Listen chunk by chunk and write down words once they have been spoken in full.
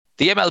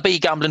The MLB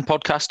Gambling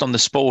Podcast on the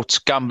Sports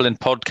Gambling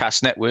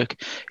Podcast Network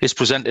is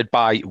presented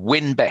by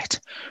WynnBET.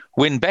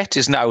 WynnBET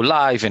is now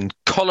live in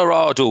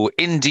Colorado,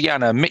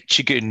 Indiana,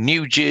 Michigan,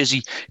 New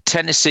Jersey,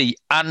 Tennessee,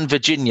 and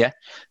Virginia.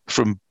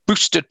 From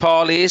boosted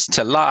parlays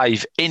to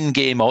live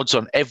in-game odds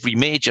on every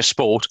major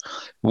sport,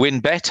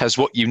 WynnBET has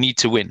what you need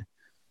to win.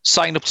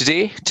 Sign up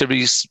today to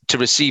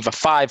receive a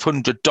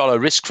 $500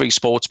 risk-free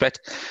sports bet.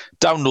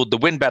 Download the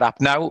WynnBET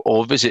app now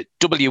or visit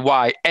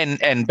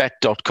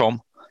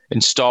wynnbet.com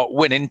and start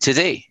winning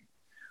today.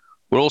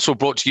 We're also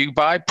brought to you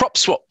by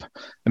PropSwap,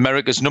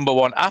 America's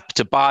 #1 app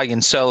to buy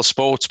and sell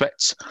sports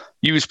bets.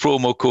 Use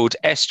promo code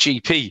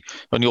SGP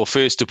on your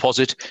first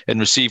deposit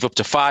and receive up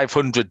to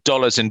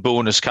 $500 in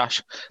bonus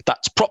cash.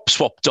 That's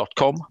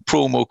PropSwap.com,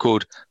 promo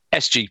code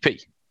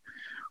SGP.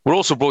 We're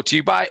also brought to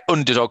you by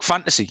Underdog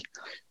Fantasy.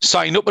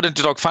 Sign up at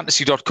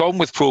UnderdogFantasy.com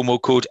with promo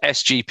code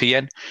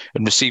SGPN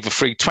and receive a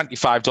free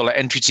 $25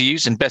 entry to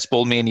use in Best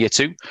Ball Mania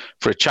 2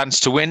 for a chance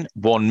to win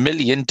 $1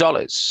 million.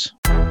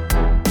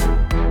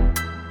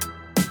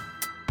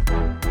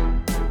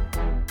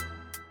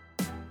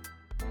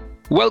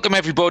 Welcome,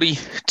 everybody,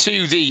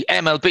 to the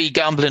MLB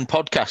Gambling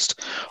Podcast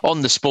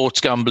on the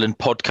Sports Gambling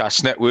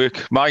Podcast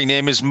Network. My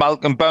name is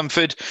Malcolm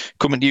Bamford,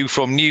 coming to you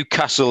from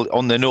Newcastle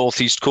on the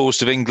northeast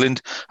coast of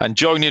England, and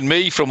joining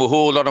me from a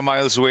whole lot of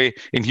miles away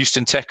in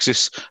Houston,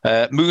 Texas,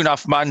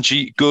 Munaf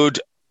Manji. Good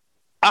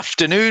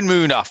afternoon,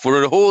 Munaf. We're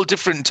at a whole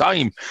different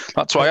time.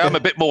 That's why I'm a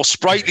bit more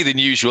sprightly than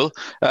usual.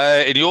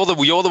 And you're the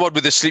one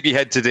with the sleepy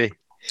head today.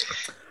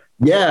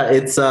 Yeah,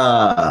 it's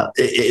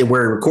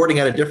we're recording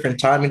at a different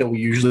time. We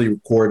usually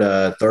record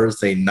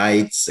Thursday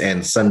nights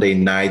and Sunday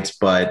nights,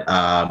 but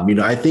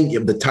I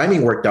think the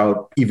timing worked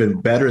out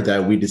even better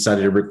that we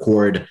decided to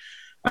record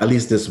at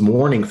least this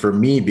morning for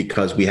me,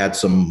 because we had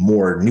some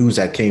more news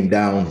that came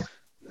down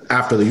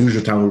after the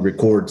usual time we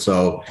record.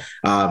 So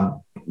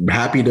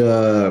happy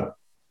that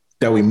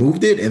we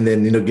moved it, and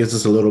then gives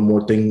us a little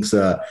more things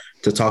to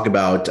talk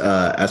about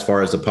as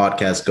far as the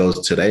podcast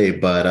goes today.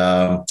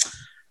 But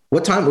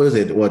what time was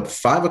it?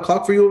 5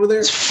 o'clock for you over there?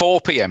 It's 4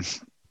 p.m.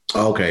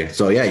 Okay,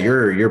 so yeah,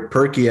 you're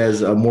perky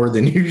as more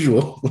than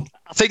usual.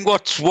 I think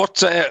what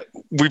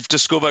we've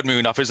discovered,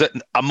 Munaf, is that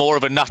I'm more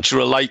of a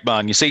natural light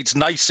man. You see, it's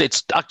nice,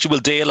 it's actual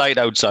daylight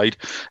outside,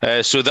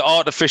 so the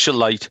artificial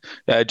light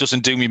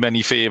doesn't do me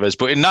many favors.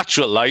 But in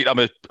natural light,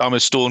 I'm a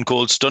stone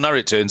cold stunner,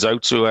 it turns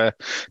out. So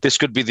this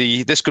could be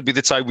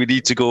the time we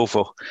need to go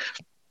for.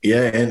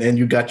 Yeah, and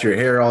you got your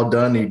hair all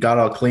done, you got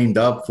all cleaned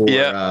up for.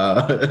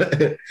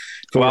 Yeah.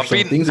 Well, I've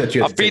been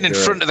in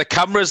front of the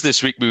cameras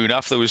this week,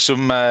 Munaf. There was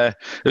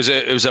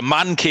it was a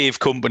man cave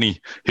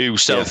company who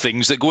sell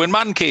things that go in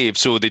man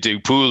caves. So they do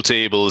pool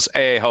tables,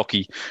 air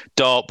hockey,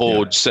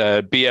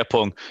 dartboards, beer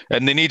pong,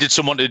 and they needed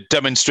someone to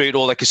demonstrate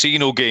all their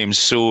casino games.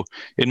 So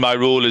in my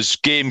role as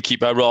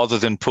gamekeeper rather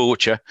than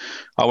poacher,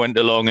 I went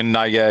along and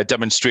I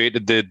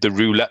demonstrated the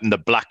roulette and the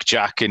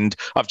blackjack. And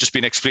I've just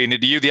been explaining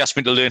to you. They asked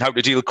me to learn how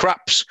to deal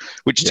craps,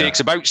 which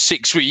takes about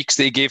 6 weeks.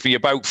 They gave me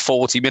about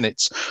 40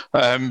 minutes.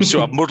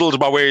 So I've muddled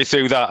my way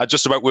through that. I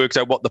just about worked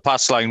out what the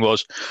pass line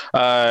was,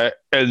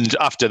 and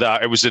after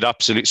that it was an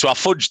absolute. So I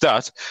fudged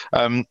that.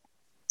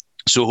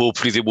 So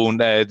hopefully they won't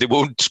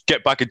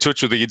get back in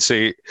touch with me and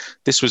say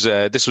this was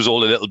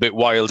all a little bit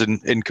wild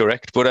and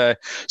incorrect. But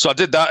so I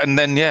did that, and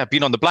then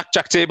been on the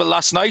blackjack table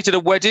last night at a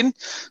wedding.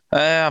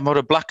 I'm on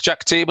a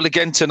blackjack table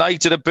again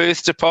tonight at a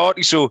birthday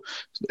party. So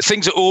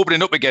things are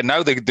opening up again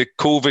now. The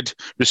COVID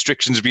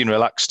restrictions have been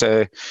relaxed.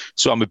 So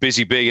I'm a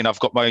busy bee, and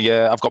I've got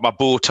my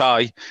bow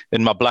tie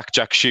and my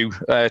blackjack shoe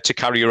to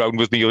carry around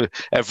with me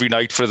every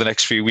night for the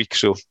next few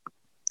weeks. So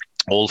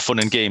all fun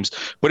and games.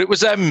 But it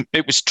was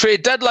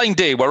trade deadline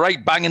day. We're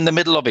right bang in the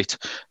middle of it.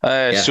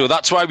 So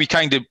that's why we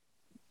kind of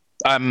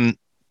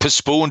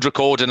postponed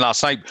recording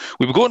last night.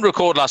 We were going to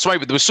record last night,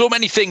 but there were so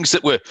many things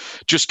that were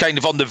just kind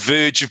of on the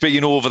verge of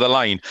being over the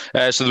line.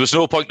 So there was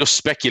no point of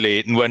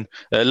speculating when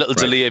a little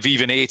delay of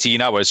even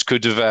 18 hours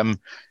could have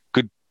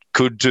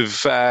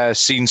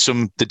seen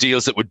the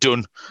deals that were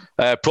done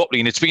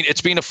properly. And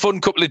it's been a fun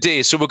couple of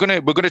days. So we're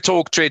gonna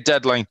talk trade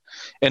deadline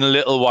in a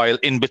little while,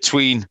 in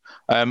between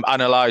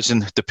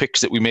analysing the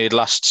picks that we made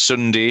last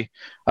Sunday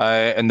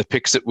and the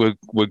picks that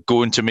we're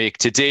going to make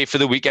today for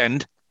the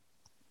weekend.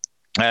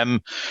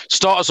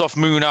 Start us off,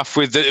 Munaf,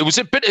 with it was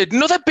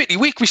another bitty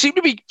week. We seem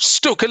to be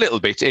stuck a little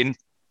bit in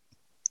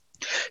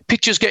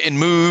pitches getting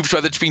moved,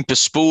 whether it's been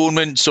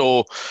postponements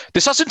or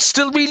this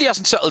still really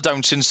hasn't settled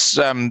down since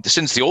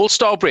the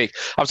All-Star break.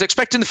 I was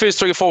expecting the first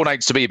 3 or 4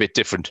 nights to be a bit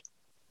different.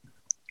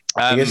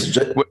 I guess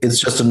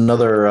it's just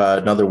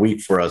another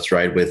week for us,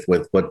 right? With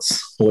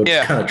what's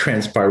kind of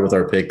transpired with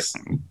our picks.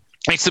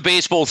 It's the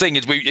baseball thing.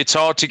 It's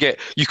hard to get.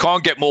 You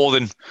can't get more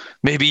than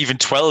maybe even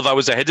 12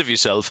 hours ahead of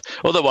yourself.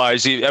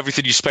 Otherwise,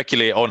 everything you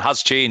speculate on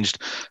has changed.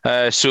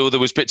 So there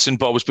was bits and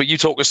bobs. But you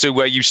talk us through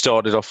where you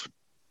started off.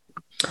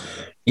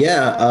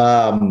 Yeah,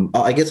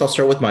 I guess I'll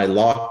start with my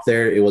lock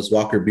there. It was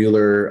Walker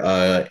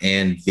Buehler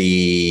and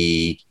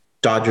the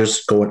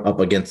Dodgers going up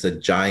against the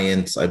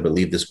Giants. I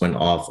believe this went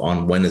off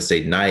on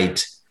Wednesday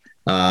night.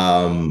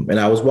 And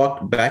I was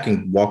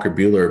backing Walker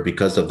Buehler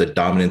because of the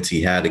dominance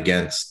he had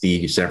against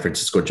the San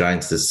Francisco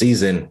Giants this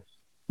season.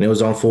 And it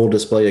was on full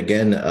display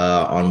again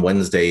on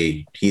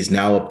Wednesday. He's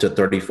now up to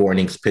 34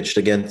 innings pitched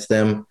against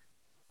them,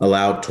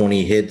 allowed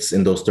 20 hits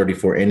in those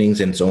 34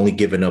 innings, and it's only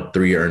given up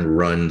 3 earned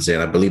runs.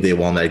 And I believe they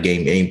won that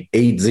game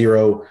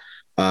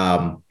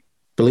 8-0.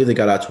 Believe they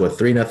got out to a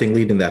 3-0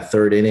 lead in that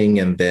third inning,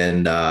 and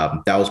then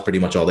that was pretty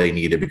much all they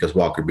needed because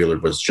Walker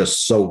Buehler was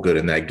just so good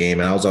in that game.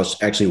 And I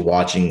was actually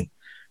watching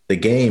the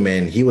game,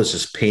 and he was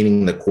just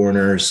painting the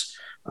corners,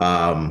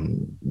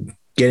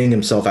 getting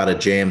himself out of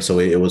jam. So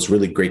it was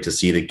really great to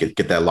see to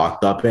get that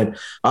locked up. And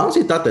I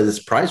honestly thought that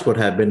this price would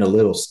have been a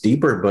little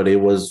steeper, but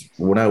it was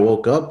when I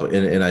woke up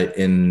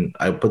and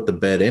I put the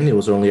bet in, it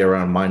was only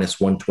around minus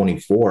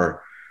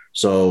 124.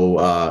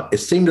 So it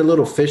seemed a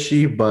little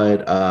fishy, but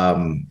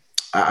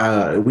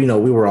we know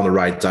we were on the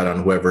right side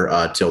on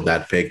whoever till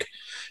that pick.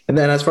 And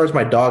then as far as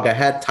my dog, I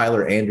had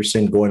Tyler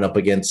Anderson going up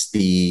against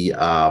the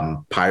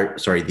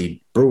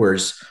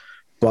Brewers,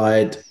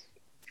 but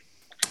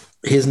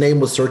his name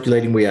was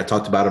circulating. We had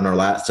talked about in our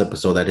last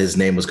episode that his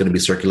name was going to be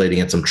circulating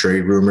in some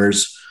trade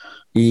rumors.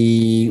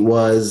 He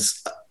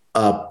was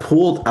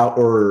pulled out,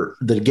 or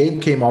the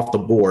game came off the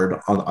board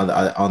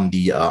on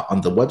the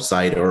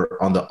website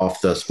or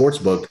off the sports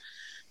book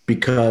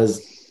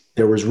because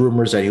there was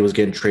rumors that he was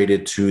getting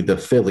traded to the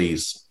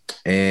Phillies,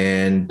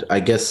 and I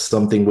guess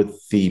something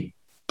with the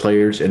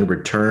players in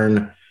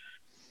return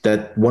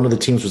that one of the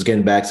teams was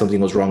getting back,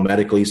 something was wrong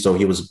medically, so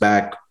he was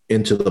back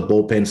into the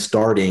bullpen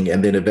starting,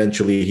 and then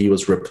eventually he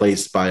was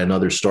replaced by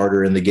another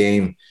starter in the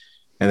game,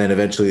 and then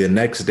eventually the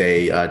next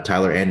day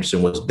Tyler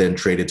Anderson was then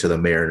traded to the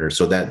Mariners,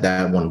 so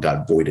that one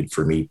got voided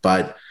for me.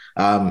 But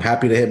I'm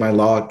happy to hit my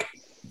lock,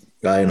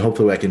 and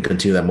hopefully I can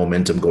continue that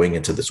momentum going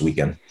into this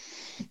weekend.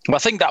 Well, I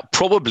think that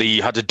probably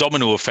had a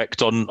domino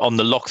effect on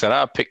the lock that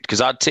I picked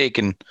because I'd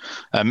taken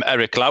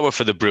Eric Lauer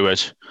for the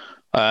Brewers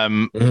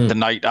the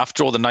night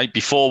after or the night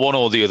before, one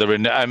or the other.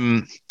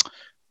 And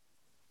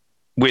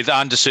with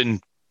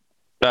Anderson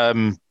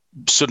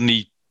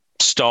suddenly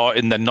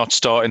starting, then not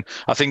starting,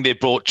 I think they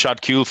brought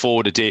Chad Kuhl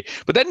forward a day.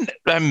 But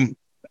then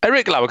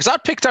Eric Lauer, because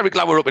I'd picked Eric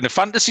Lauer up in a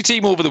fantasy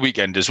team over the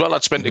weekend as well.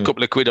 I'd spent a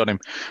couple of quid on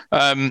him.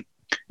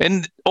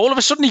 And all of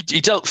a sudden,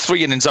 he dealt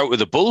 3 innings out of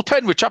the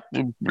bullpen, which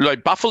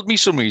baffled me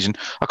for some reason.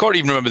 I can't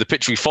even remember the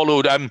pitch we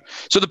followed.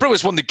 So the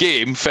Brewers won the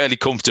game fairly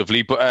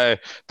comfortably, but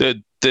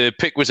the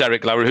pick was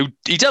Eric Lauer, who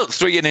he dealt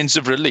 3 innings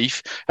of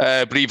relief.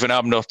 But even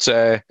I'm not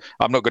going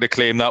to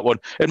claim that one.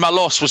 And my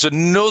loss was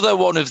another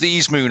one of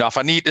these, Munaf.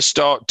 I need to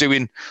start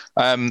doing.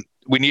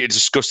 We need to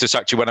discuss this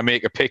actually when I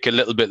make a pick a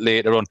little bit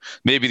later on.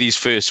 Maybe these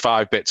first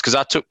 5 bets because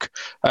I took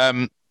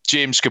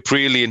James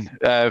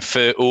Kaprielian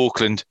for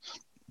Oakland.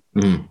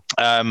 I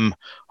can't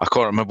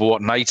remember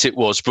what night it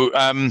was, but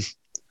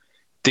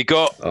they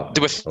were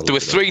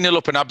 3-0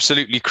 up and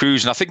absolutely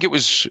cruising. I think it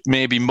was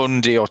maybe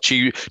Monday or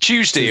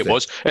Tuesday it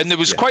was, and there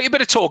was quite a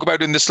bit of talk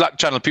about it in the Slack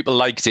channel. People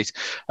liked it.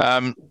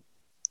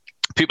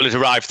 People had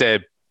arrived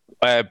there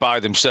by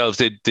themselves.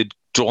 They'd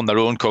drawn their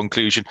own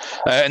conclusion,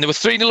 and they were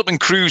 3-0 up and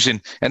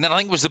cruising. And then I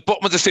think it was the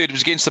bottom of the third. It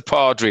was against the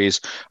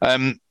Padres.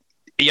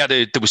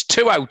 There was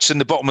 2 outs in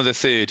the bottom of the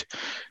third,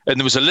 and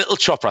there was a little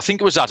chopper. I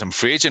think it was Adam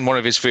Frazier in one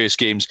of his first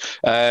games.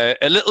 A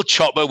little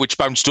chopper which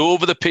bounced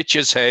over the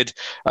pitcher's head.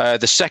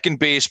 The second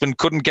baseman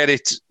couldn't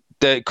get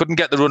the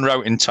runner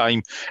out in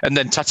time, and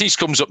then Tatis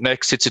comes up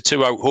next, hits a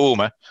 2-out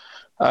homer.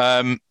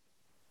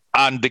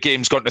 And the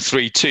game's gone to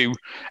 3-2.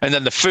 And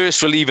then the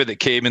first reliever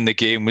that came in the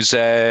game was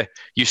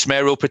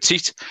Yusmeiro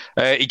Petit.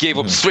 He gave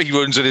up 3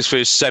 runs in his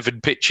first 7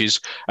 pitches,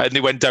 and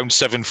they went down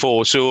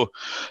 7-4. So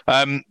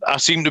I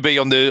seem to be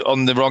on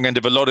the wrong end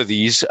of a lot of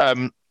these.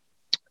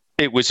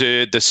 It was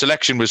the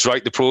selection was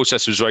right, the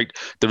process was right,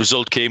 the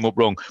result came up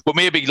wrong. But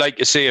maybe, like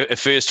you say, a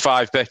first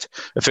 5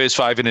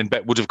 inning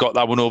bet would have got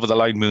that one over the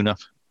line, Moona.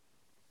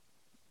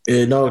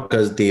 No,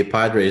 because the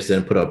Padres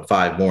then put up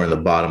 5 more in the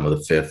bottom of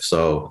the 5th.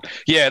 So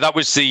yeah, that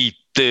was the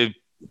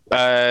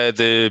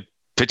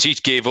Petit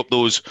gave up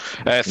those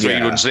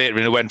 3 runs later,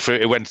 and it went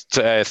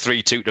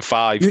 3-2 to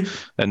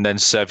 5, and then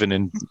 7,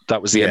 and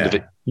that was the end of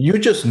it. You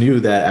just knew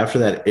that after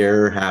that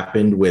error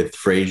happened with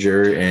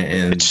Frazier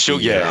and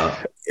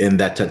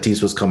that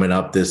Tatis was coming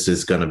up, this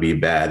is going to be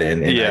bad.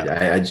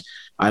 And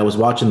I was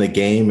watching the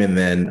game, and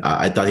then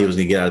I thought he was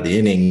going to get out of the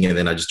inning, and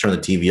then I just turned the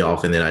TV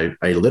off, and then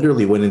I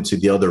literally went into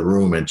the other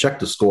room and checked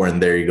the score,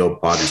 and there you go,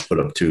 Padres put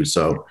up 2.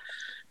 So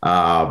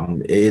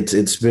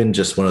it's been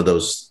just one of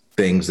those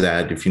things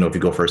that if you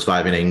go first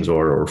 5 innings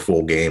or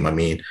full game, I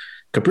mean,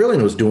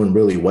 Kaprielian was doing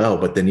really well,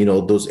 but then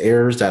those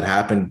errors that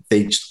happen,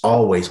 they just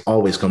always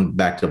come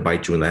back to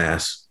bite you in the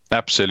ass.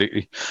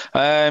 Absolutely.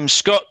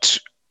 Scott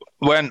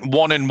went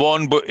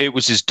 1-1, but it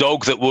was his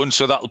dog that won,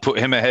 so that'll put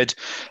him ahead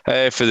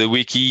for the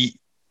week. He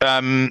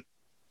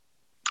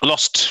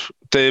lost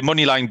the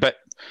money line bet,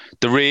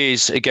 the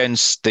Rays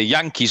against the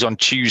Yankees on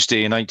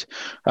Tuesday night.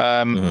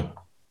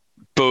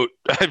 But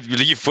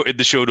you've put in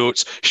the show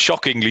notes,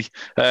 shockingly,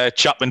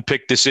 Chapman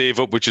picked the save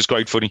up, which is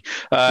quite funny.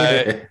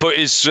 But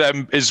his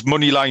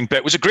money line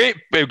bet was a great.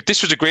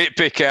 This was a great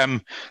pick.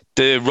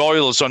 The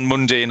Royals on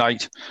Monday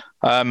night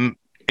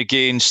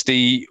against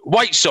the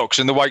White Sox,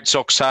 and the White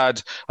Sox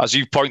had, as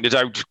you pointed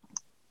out,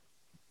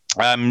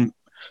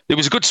 it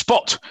was a good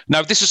spot.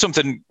 Now, this is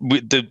something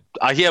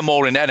I hear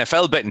more in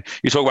NFL betting.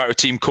 You talk about a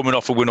team coming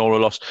off a win or a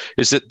loss.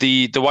 Is that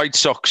the White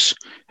Sox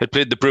had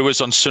played the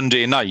Brewers on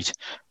Sunday night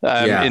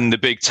in the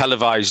big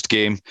televised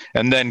game,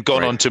 and then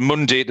gone on to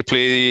Monday to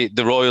play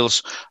the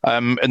Royals.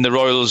 And the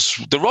Royals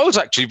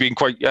actually been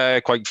quite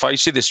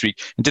feisty this week.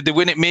 And did they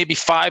win it maybe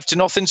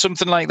 5-0,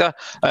 something like that?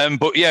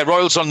 But yeah,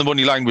 Royals on the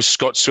money line with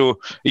Scott. So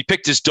he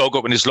picked his dog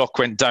up and his luck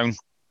went down.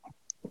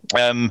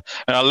 And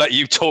I'll let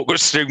you talk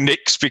us through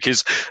Nick's,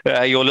 because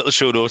your little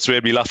show notes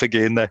made me laugh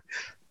again there.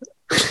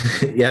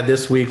 Yeah,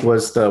 this week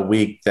was the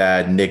week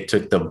that Nick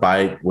took the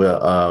bite with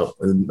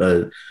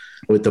the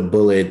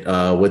bullet,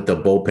 with the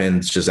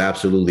bullpens just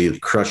absolutely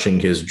crushing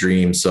his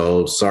dreams.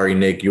 So sorry,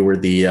 Nick, you were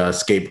the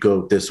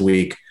scapegoat this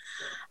week.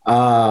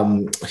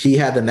 He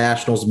had the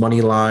Nationals money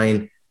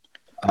line.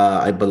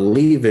 I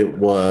believe it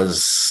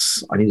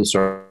was, I need to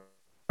start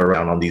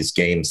around on these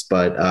games,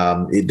 but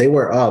they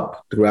were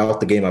up throughout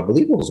the game. I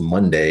believe it was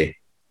Monday.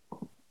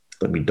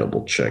 Let me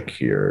double check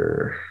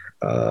here.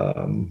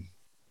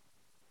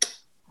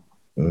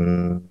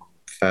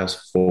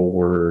 Fast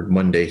forward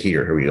Monday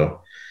here we go.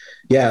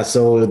 Yeah,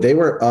 so they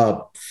were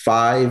up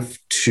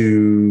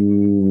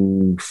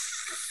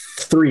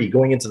 5-3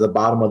 going into the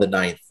bottom of the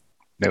ninth.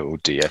 Oh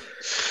dear.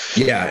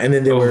 Yeah, and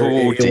then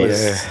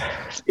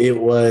it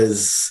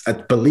was, I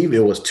believe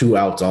it was 2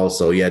 outs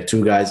also. You had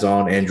 2 guys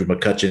on. Andrew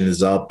McCutchen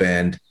is up,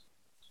 and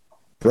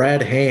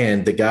Brad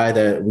Hand, the guy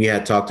that we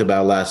had talked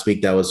about last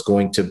week that was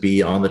going to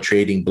be on the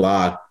trading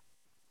block,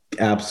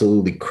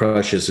 absolutely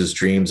crushes his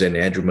dreams, and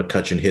Andrew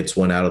McCutchen hits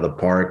one out of the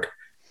park.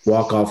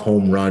 Walk-off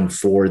home run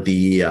for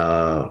the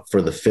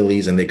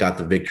Phillies, and they got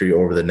the victory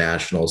over the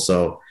Nationals.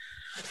 So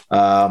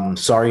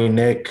sorry,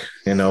 Nick,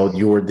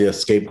 you were the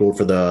scapegoat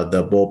for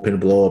the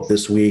bullpen blow-up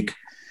this week.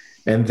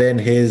 And then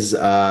his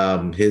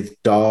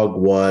dog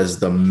was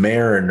the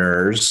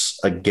Mariners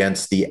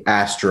against the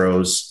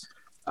Astros.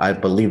 I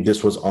believe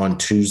this was on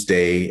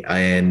Tuesday,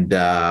 and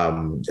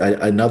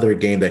another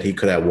game that he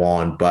could have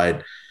won.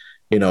 But,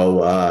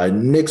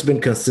 Nick's been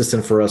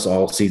consistent for us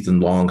all season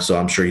long, so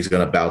I'm sure he's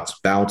going to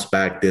bounce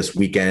back this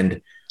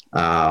weekend.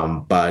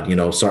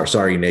 But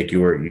sorry, Nick,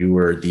 you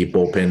were the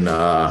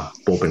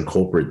bullpen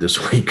culprit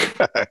this week.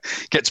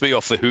 Gets me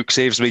off the hook,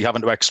 saves me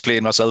having to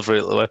explain myself a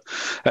little bit.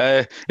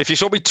 If you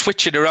saw me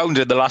twitching around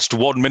in the last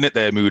 1 minute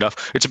there,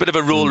 Munaf, it's a bit of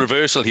a role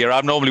reversal here.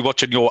 I'm normally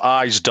watching your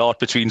eyes dart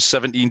between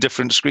 17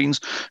 different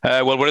screens.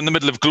 Well, we're in the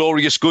middle of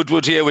Glorious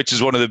Goodwood here, which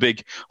is one of the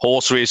big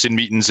horse racing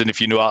meetings. And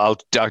if you know, I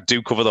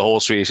do cover the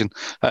horse racing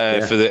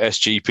for the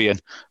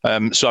SGPN.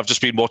 So I've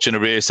just been watching a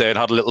race there and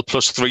had a little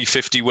plus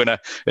 350 winner,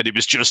 and it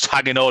was just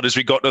hanging on as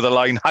we got to the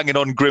line, hanging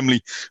on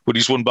grimly, but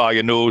he's won by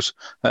a nose.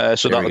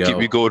 So that'll keep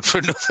me going for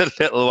another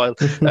little while.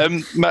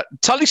 My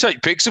tally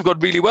site picks have gone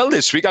really well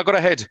this week. I got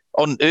ahead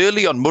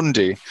early on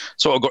Monday,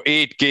 so I got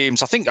 8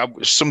 games. I think I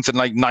was something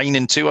like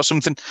 9-2 or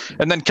something,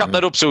 and then capped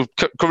that up. So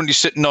currently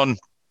sitting on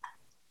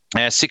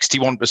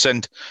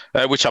 61%,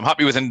 which I'm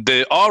happy with, and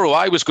the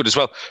ROI was good as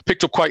well.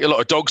 Picked up quite a lot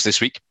of dogs this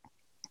week.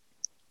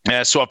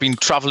 So I've been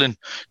traveling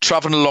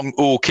along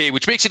okay,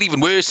 which makes it even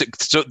worse that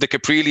the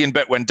Caprillion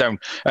bet went down,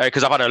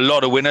 because I've had a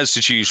lot of winners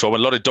to choose from, a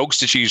lot of dogs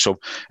to choose from,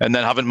 and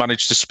then haven't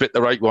managed to spit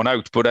the right one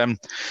out. But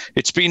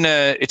it's been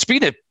an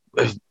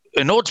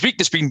odd week.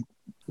 There's been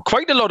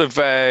quite a lot of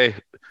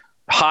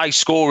high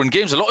scoring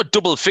games, a lot of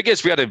double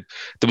figures. There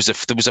was a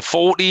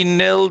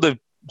 14-0.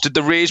 Did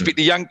the Rays beat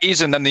the Yankees,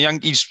 and then the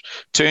Yankees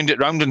turned it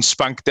around and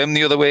spanked them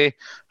the other way.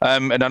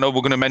 And I know we're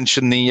going to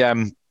mention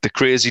the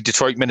crazy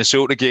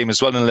Detroit-Minnesota game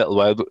as well in a little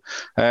while. But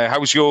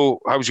how's your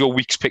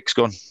week's picks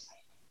gone?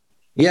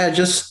 Yeah, I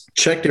just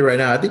checked it right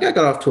now. I think I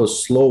got off to a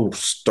slow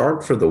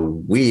start for the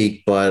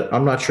week, but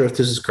I'm not sure if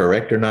this is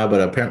correct or not.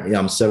 But apparently,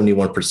 I'm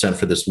 71%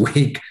 for this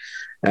week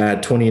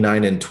at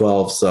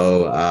 29-12.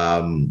 So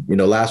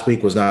last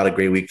week was not a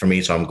great week for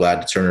me. So I'm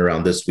glad to turn it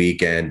around this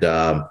week. And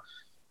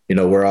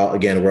we're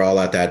all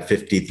at that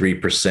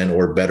 53%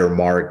 or better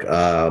mark,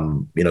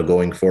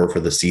 going forward for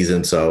the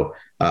season. So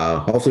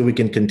hopefully we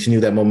can continue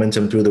that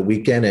momentum through the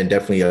weekend. And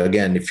definitely,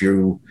 again, if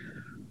you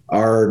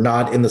are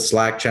not in the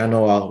Slack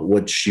channel,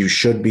 which you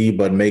should be,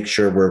 but make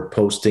sure we're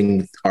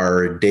posting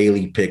our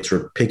daily picks.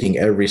 We're picking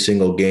every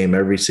single game,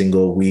 every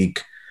single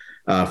week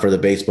for the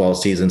baseball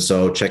season.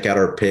 So check out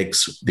our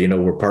picks.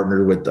 We're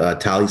partnered with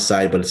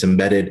TallySide, but it's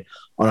embedded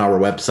on our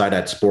website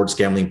at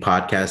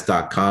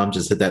sportsgamblingpodcast.com.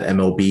 Just hit that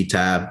MLB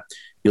tab.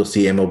 You'll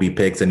see MLB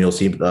picks, and you'll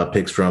see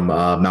picks from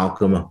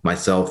Malcolm,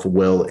 myself,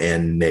 Will,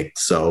 and Nick.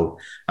 So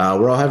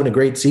we're all having a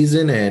great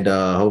season, and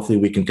hopefully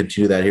we can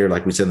continue that here,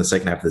 like we said, in the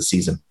second half of the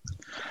season.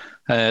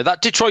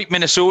 That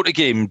Detroit-Minnesota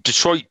game,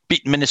 Detroit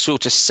beat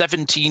Minnesota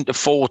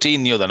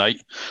 17-14 the other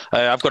night.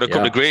 I've got a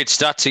couple of great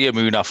stats here,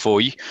 Munaf, for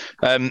you.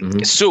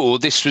 So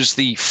this was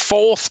the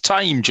fourth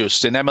time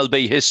just in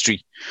MLB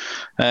history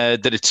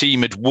that a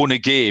team had won a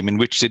game in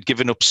which they'd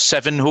given up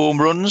 7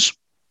 home runs.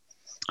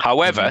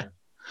 However,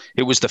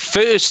 it was the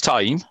first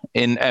time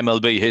in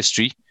MLB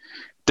history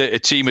that a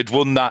team had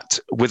won that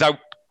without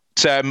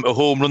a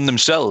home run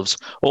themselves.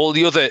 All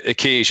the other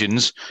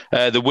occasions,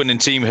 the winning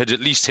team had at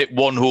least hit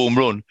 1 home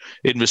run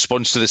in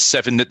response to the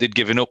 7 that they'd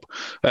given up.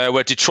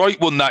 Where Detroit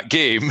won that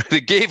game,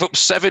 they gave up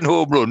 7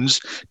 home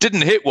runs,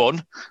 didn't hit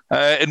one,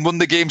 and won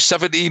the game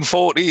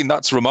 17-14.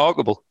 That's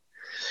remarkable.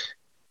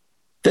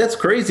 That's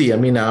crazy. I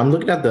mean, I'm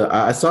looking at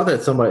I saw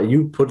that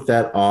you put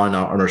that on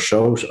our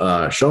show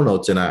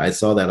notes, and I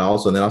saw that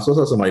also. And then I also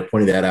saw somebody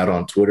pointing that out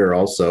on Twitter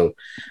also.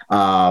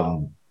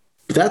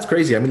 That's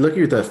crazy. I mean,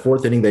 looking at that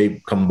 4th inning,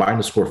 they combined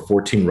to score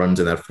 14 runs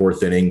in that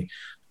 4th inning.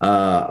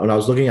 When I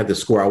was looking at the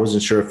score, I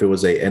wasn't sure if it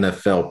was a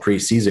NFL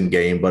preseason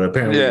game, but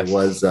apparently it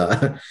was.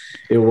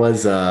 It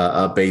was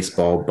a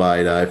baseball.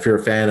 But if you're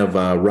a fan of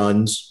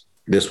runs,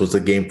 this was a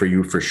game for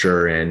you for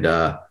sure.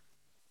 And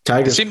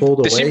Tigers pulled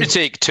away. They seem to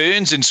take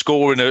turns in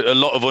scoring a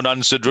lot of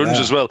unanswered runs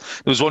as well.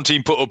 There was one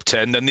team put up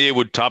 10, then they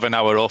would have an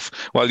hour off,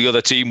 while the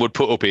other team would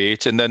put up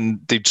 8, and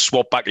then they'd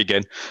swap back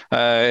again.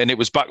 And it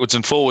was backwards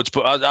and forwards.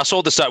 But I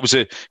saw the stat.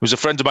 It was a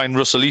friend of mine,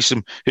 Russell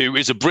Easom, who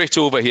is a Brit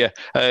over here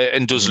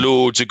and does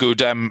loads of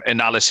good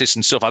analysis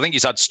and stuff. I think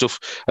he's had stuff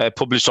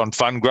published on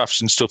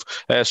Fangraphs and stuff.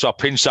 So I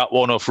pinched that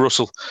one off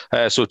Russell.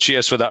 So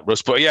cheers for that,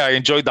 Russ. But yeah, I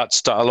enjoyed that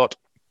stat a lot.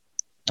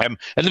 And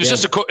there was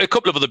just a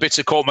couple of other bits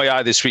that caught my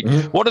eye this week.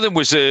 One of them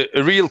was a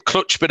real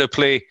clutch bit of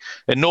play.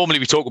 And normally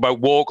we talk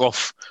about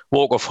walk-off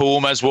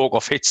homers,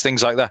 walk-off hits,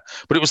 things like that.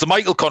 But it was the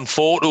Michael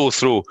Conforto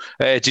throw.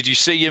 Did you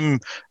see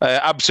him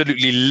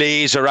absolutely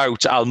laser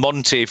out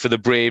Almonte for the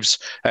Braves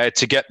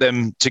to get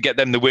them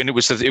the win? It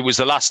was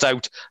the last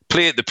out,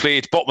 play at the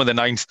plate, bottom of the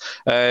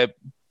 9th.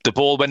 The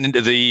ball went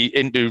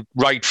into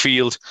right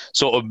field,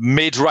 sort of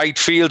mid-right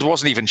field. It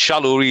wasn't even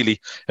shallow,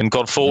 really. And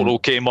Conforto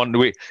came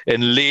onto it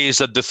and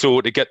lasered the throw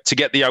to get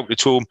the out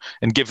at home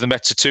and give the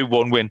Mets a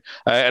 2-1 win.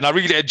 And I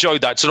really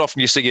enjoyed that. So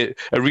often you see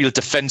a real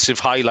defensive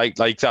highlight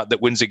like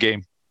that wins a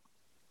game.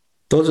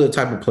 Those are the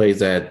type of plays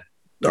that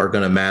are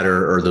going to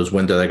matter, or those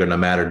wins that are going to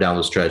matter down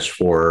the stretch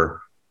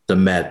for the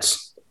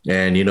Mets.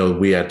 And,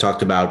 we had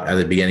talked about at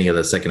the beginning of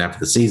the second half of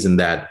the season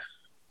that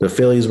the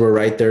Phillies were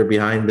right there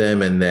behind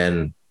them, and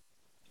then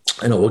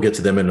we'll get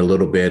to them in a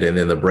little bit. And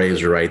then the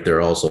Braves are right there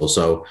also.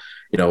 So,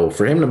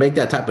 for him to make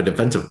that type of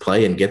defensive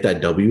play and get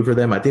that W for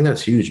them, I think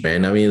that's huge,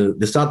 man. I mean,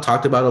 it's not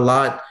talked about a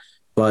lot,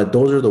 but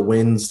those are the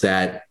wins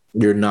that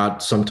you're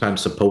not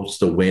sometimes supposed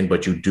to win,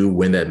 but you do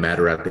win that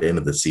matter at the end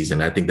of the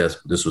season. I think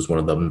this was one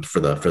of them for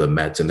the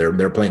Mets, and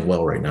they're playing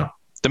well right now.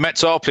 The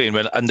Mets are playing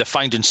well, and they're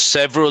finding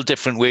several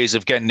different ways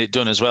of getting it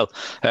done as well.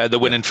 They're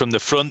winning from the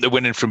front, they're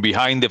winning from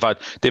behind.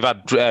 They've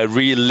had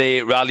real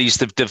late rallies.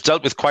 They've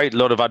dealt with quite a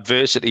lot of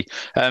adversity.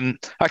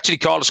 Actually,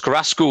 Carlos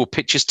Carrasco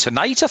pitches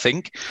tonight, I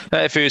think,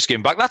 first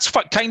game back. That's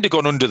kind of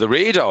gone under the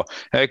radar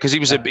because he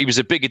was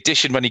a big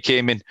addition when he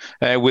came in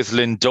with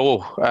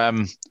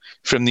Lindor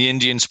from the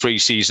Indians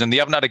preseason, and they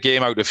haven't had a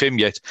game out of him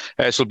yet.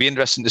 So it'll be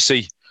interesting to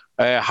see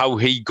how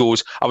he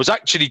goes. I was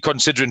actually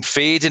considering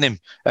fading him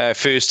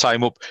first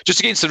time up, just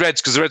against the Reds,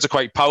 because the Reds are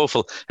quite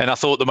powerful, and I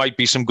thought there might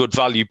be some good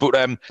value. But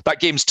that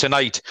game's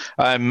tonight,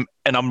 and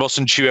I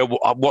wasn't sure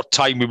what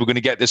time we were going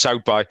to get this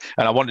out by,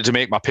 and I wanted to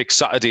make my pick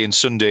Saturday and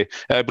Sunday.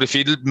 But if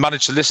you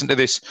manage to listen to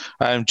this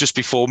just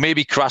before,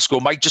 maybe Carrasco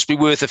might just be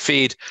worth a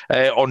fade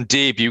on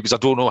debut, because I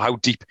don't know how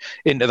deep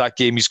into that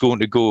game he's going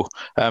to go.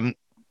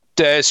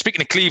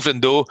 Speaking of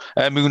Cleveland, though,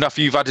 Munaf,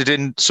 you've added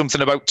in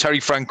something about Terry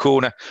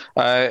Francona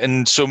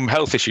and some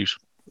health issues.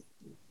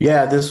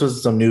 Yeah, this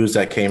was some news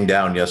that came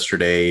down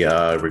yesterday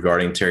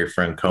regarding Terry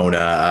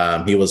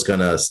Francona. He was going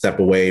to step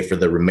away for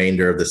the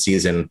remainder of the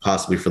season,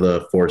 possibly for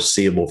the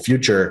foreseeable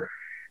future,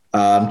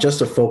 just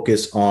to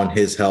focus on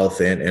his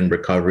health and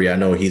recovery. I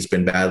know he's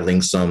been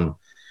battling some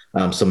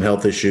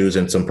health issues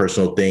and some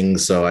personal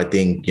things. So I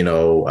think,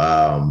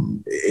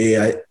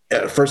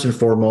 first and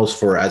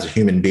foremost, as a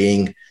human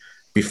being,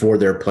 before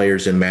they're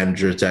players and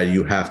managers, that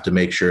you have to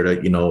make sure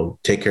to,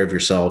 take care of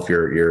yourself,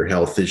 your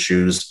health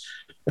issues,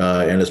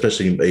 and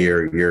especially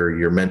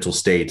your mental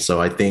state. So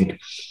I think,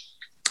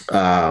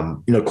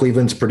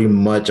 Cleveland's pretty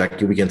much,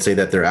 we can say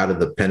that they're out of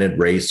the pennant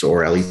race,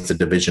 or at least the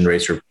division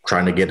race, or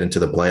trying to get into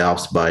the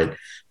playoffs. But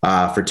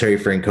for Terry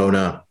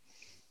Francona,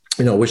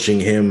 wishing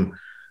him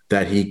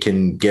that he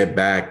can get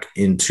back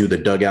into the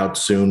dugout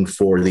soon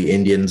for the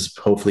Indians,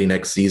 hopefully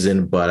next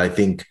season. But I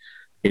think,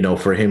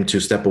 for him to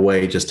step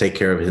away, just take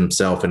care of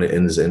himself and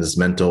his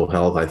mental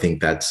health, I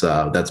think that's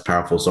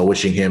powerful. So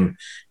wishing him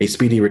a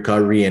speedy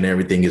recovery, and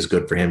everything is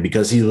good for him,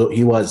 because he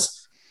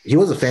was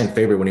a fan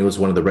favorite when he was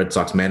one of the Red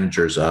Sox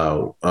managers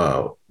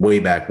way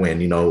back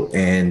when,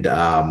 and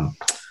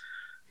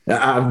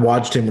I've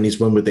watched him when he's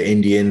won with the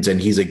Indians,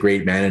 and he's a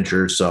great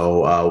manager.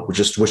 So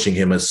just wishing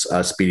him a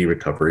speedy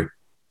recovery.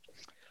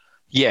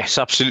 Yes,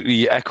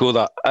 absolutely. Echo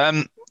that.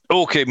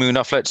 Okay,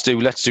 Munaf,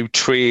 let's do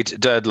trade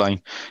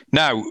deadline.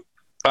 Now,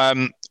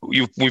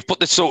 we've put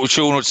the sort of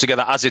show notes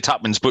together as it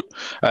happens, but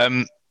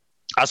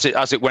as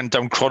it went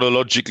down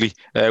chronologically,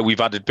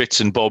 we've added bits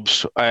and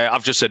bobs.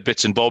 I've just said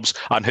bits and bobs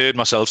and heard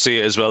myself say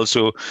it as well.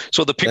 So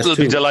the people will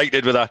be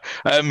delighted with that.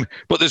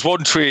 But there's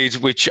one trade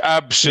which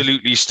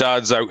absolutely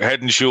stands out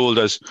head and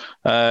shoulders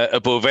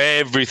above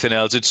everything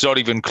else. It's not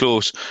even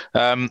close.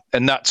 And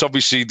that's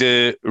obviously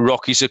the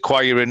Rockies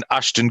acquiring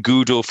Ashton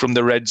Goudeau from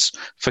the Reds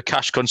for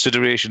cash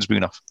considerations,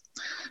 Munaf.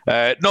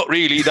 Not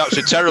really. That was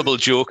a terrible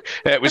joke.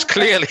 It was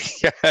clearly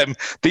the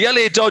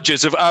LA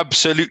Dodgers have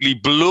absolutely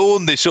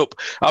blown this up.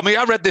 I mean,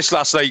 I read this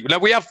last night. Now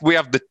we have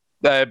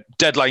the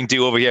deadline day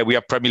over here. We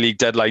have Premier League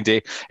deadline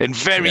day, and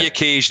very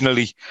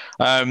occasionally,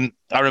 I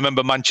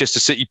remember Manchester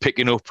City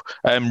picking up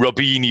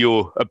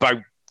Robinho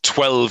about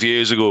 12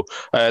 years ago.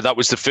 That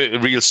was the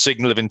real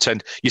signal of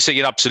intent. You see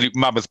an absolute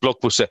mammoth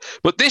blockbuster,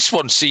 but this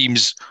one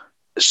seems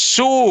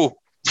so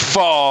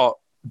far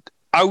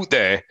out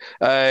there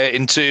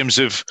in terms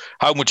of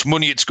how much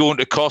money it's going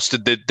to cost,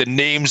 the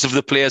names of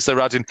the players they're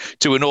adding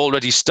to an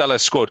already stellar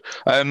squad.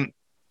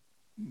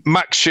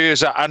 Max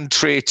Scherzer and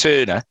Trey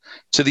Turner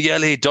to the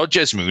LA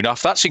Dodgers,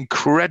 Munaf. That's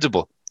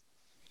incredible.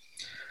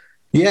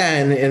 Yeah,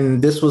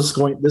 and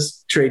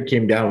this trade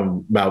came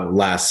down about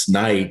last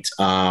night.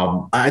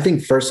 I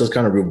think first let's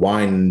kind of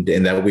rewind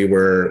in that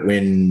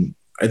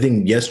I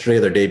think yesterday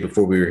or the day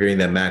before we were hearing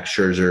that Max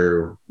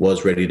Scherzer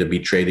was ready to be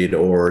traded,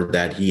 or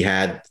that he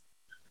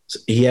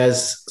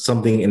has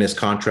something in his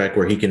contract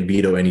where he can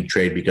veto any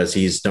trade because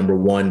he's, number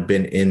one,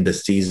 been in the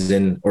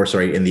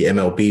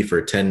MLB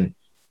for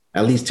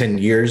at least 10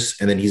 years.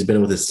 And then he's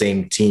been with the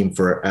same team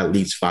for at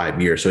least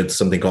 5 years. So it's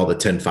something called the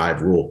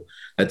 10-5 rule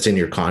that's in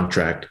your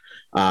contract.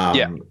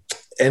 And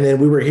then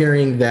we were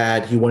hearing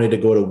that he wanted to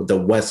go to the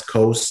West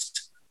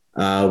Coast,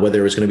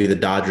 whether it was going to be the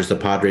Dodgers, the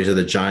Padres, or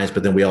the Giants.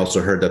 But then we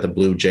also heard that the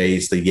Blue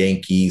Jays, the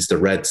Yankees, the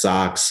Red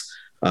Sox,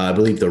 I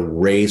believe the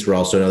Rays were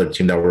also another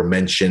team that were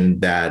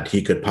mentioned that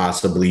he could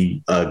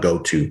possibly go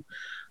to.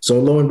 So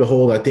lo and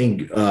behold, I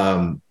think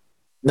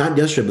not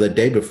yesterday, but the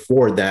day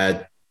before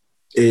that,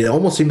 it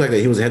almost seemed like that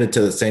he was headed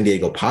to the San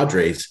Diego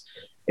Padres.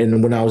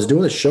 And when I was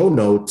doing the show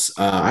notes,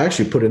 I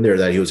actually put in there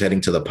that he was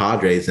heading to the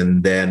Padres.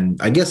 And then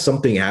I guess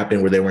something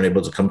happened where they weren't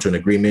able to come to an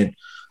agreement.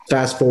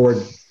 Fast forward,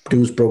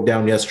 news broke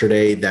down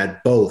yesterday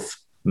that both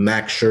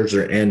Max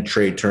Scherzer and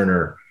Trey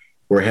Turner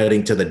were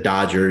heading to the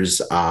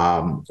Dodgers.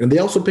 And they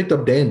also picked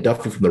up Dan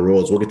Duffy from the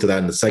Royals. We'll get to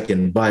that in a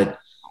second. But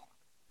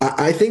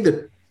I think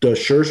that the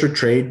Scherzer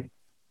trade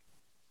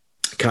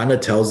kind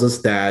of tells us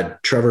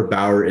that Trevor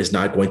Bauer is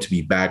not going to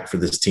be back for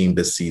this team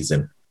this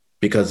season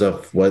because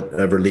of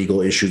whatever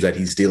legal issues that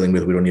he's dealing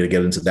with. We don't need to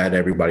get into that.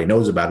 Everybody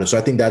knows about it. So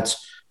I think that's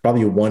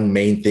probably one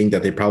main thing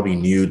that they probably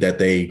knew, that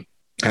they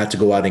had to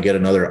go out and get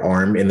another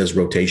arm in this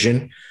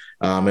rotation.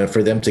 And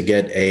for them to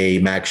get a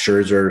Max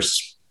Scherzer,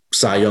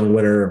 Cy Young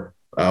winner,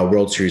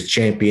 World Series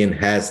champion,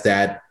 has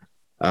that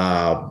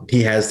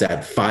he has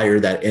that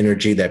fire, that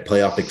energy, that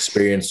playoff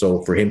experience.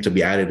 So for him to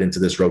be added into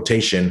this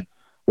rotation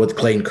with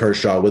Clayton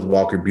Kershaw, with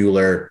Walker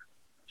Buehler,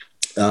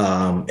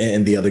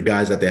 and the other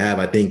guys that they have,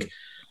 I think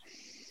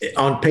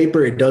on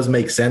paper it does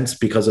make sense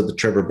because of the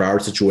Trevor Bauer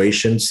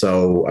situation.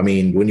 So I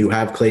mean, when you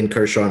have Clayton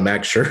Kershaw and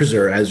Max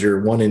Scherzer as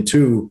your 1 and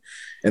 2,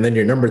 and then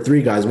your number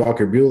 3 guys,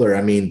 Walker Buehler,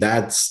 I mean,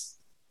 that's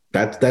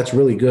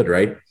really good,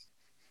 right?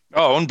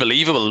 Oh,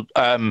 unbelievable.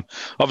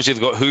 Obviously,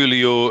 they've got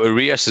Julio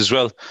Urias as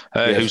well,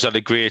 who's had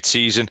a great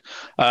season.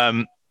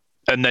 And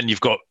then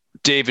you've got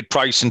David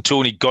Price and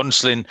Tony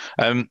Gonsolin.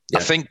 I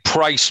think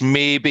Price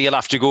maybe he'll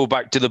have to go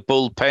back to the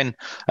bullpen.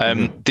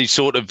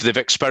 They've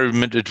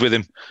experimented with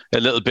him a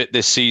little bit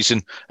this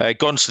season.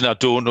 Gonsolin, I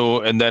don't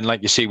know. And then,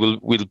 like you say, we'll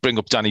bring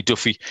up Danny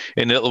Duffy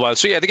in a little while.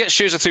 So yeah, they get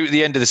Scherzer through to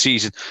the end of the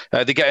season.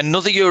 They get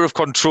another year of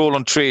control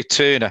on Trey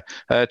Turner.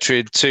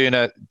 Trey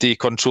Turner, they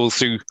control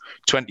through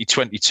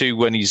 2022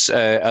 when he's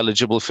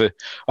eligible for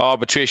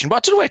arbitration. But I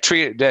don't know where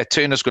Trey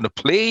Turner's going to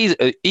play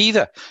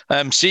either.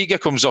 Seager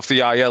comes off the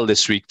IL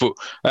this week, but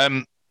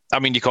I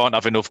mean, you can't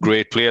have enough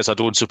great players, I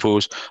don't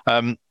suppose.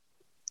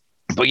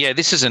 But yeah,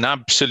 this is an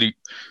absolute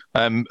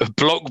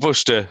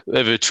blockbuster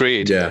of a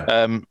trade.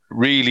 Yeah.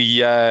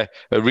 Really, a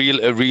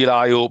real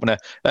eye opener.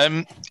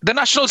 The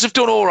Nationals have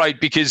done all right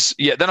because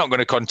they're not going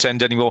to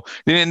contend anymore.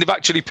 They've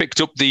actually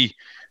picked up the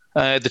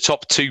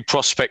top 2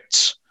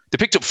 prospects. They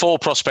picked up 4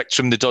 prospects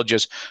from the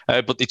Dodgers,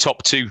 but the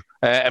top 2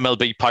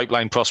 MLB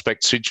pipeline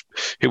prospects,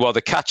 who are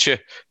the catcher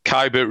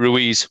Keibert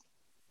Ruiz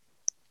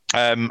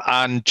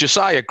and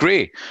Josiah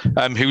Gray,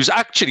 who's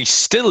actually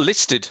still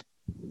listed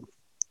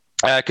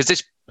because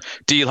this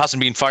deal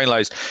hasn't been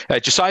finalized.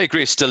 Josiah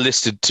Gray is still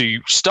listed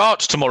to start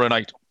tomorrow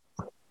night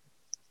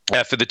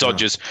for the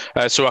Dodgers.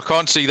 So I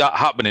can't see that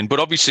happening. But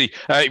obviously,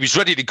 he was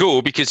ready to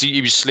go because he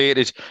was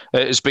slated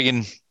as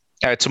being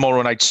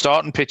tomorrow night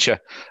starting pitcher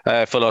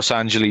for Los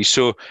Angeles.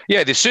 So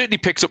yeah, they certainly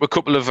picked up a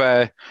couple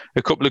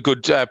of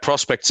good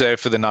prospects there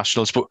for the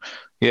Nationals. But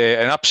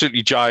yeah, an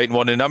absolutely giant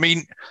one. And I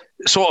mean,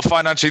 sort of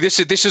financially,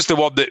 this is the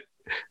one that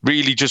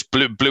really just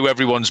blew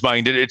everyone's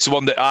mind. It's the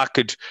one that I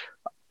could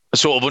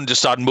sort of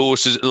understand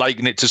most is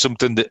liking it to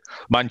something that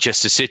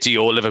Manchester City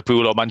or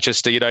Liverpool or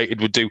Manchester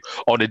United would do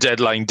on a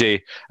deadline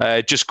day.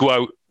 Just go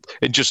out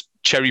and just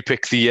cherry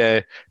pick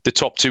the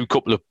top two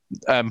couple of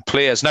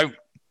players. Now,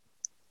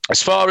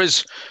 as far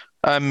as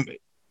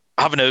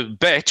having a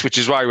bet, which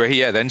is why we're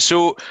here then.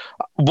 So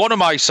one of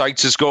my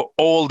sites has got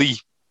all the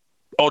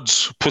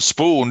odds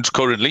postponed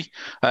currently,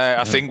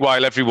 I think,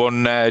 while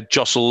everyone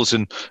jostles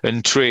and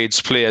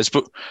trades players.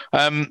 But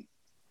can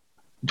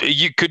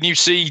you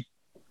see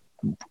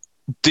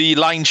the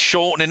line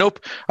shortening up?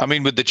 I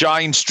mean, with the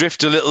Giants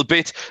drift a little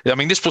bit. I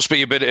mean, this must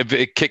be a bit of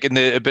a kick in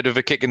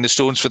the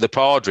stones for the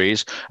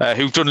Padres,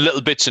 who've done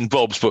little bits and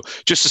bobs.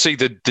 But just to see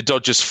the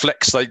Dodgers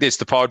flex like this,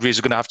 the Padres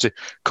are going to have to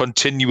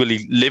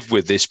continually live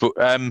with this. But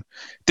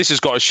this has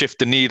got to shift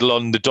the needle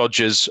on the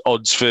Dodgers'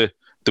 odds for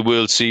the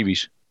World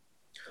Series.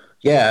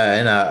 Yeah,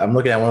 and I'm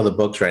looking at one of the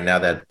books right now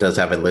that does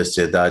have it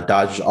listed.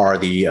 Dodgers are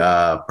the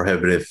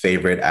prohibitive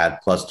favorite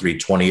at plus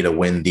 320 to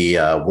win the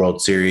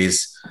World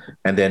Series.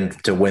 And then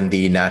to win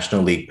the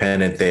National League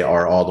pennant, they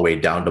are all the way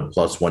down to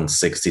plus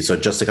 160. So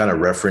just to kind of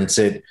reference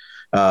it,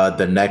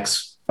 the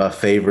next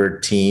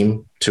favored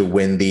team to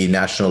win the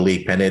National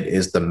League pennant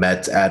is the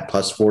Mets at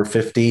plus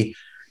 450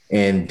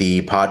 and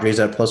the Padres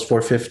at plus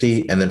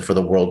 450. And then for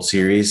the World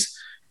Series,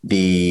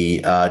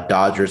 the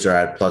Dodgers are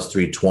at plus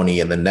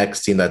 320, and the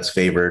next team that's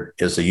favored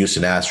is the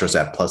Houston Astros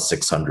at plus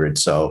 600.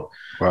 So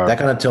that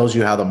kind of tells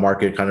you how the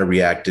market kind of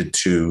reacted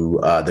to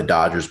the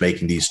Dodgers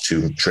making these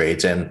two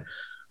trades. And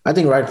I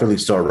think rightfully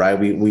so, right?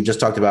 We just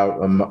talked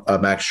about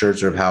Max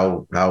Scherzer, of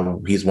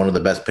how he's one of the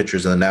best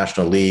pitchers in the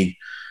National League.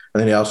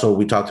 And then also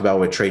we talked about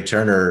with Trey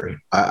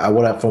Turner.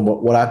 From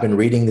what I've been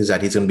reading is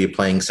that he's going to be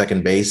playing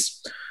second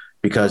base,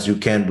 because you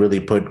can't really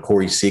put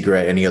Corey Seager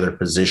at any other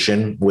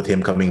position with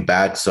him coming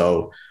back.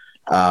 So,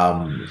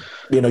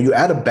 you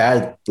add a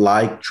bat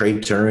like Trey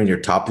Turner in your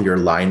top of your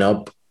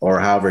lineup, or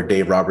however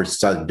Dave Roberts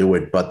decided to do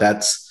it. But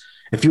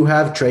if you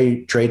have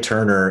Trey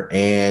Turner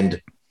and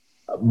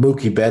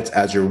Mookie Betts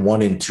as your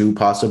 1 and 2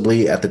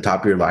 possibly at the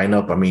top of your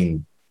lineup, I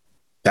mean,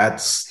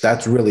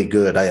 that's really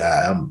good.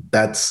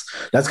 That's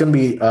going to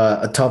be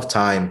a tough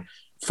time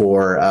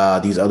for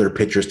these other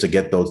pitchers to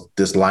get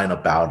this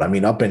lineup out. I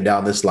mean, up and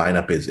down, this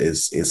lineup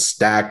is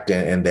stacked,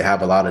 and they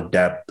have a lot of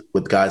depth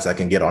with guys that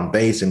can get on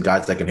base and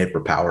guys that can hit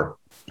for power.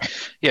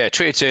 Yeah,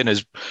 Trey Turner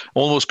is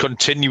almost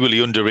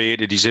continually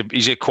underrated.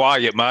 He's a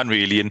quiet man,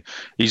 really, and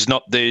he's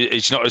not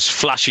as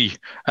flashy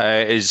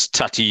as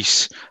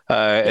Tatis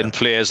and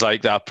players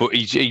like that. But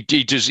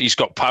he's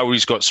got power,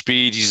 he's got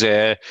speed, he's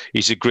a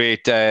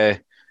great.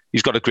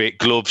 He's got a great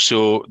glove,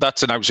 so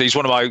that's an outside. He's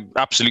one of my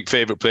absolute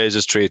favourite players,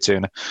 as Trey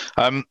Turner.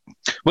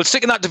 We'll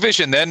stick in that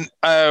division then.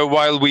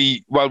 While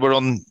we're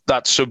on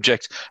that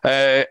subject,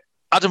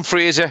 Adam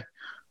Frazier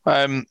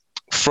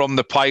from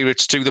the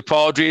Pirates to the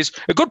Padres,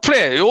 a good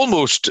player,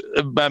 almost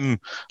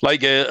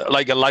like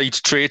a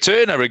light Trey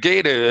Turner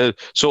again, a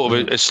sort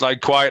of a slight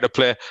quieter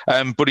player,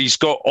 but he's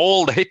got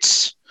all the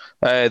hits.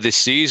 This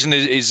season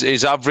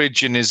is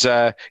average, and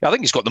I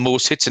think he's got the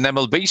most hits in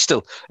MLB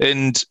still,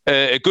 and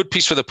a good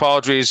piece for the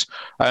Padres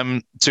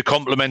to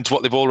complement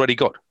what they've already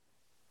got.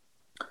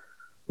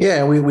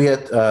 Yeah, we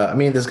had.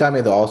 This guy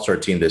made the All-Star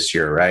team this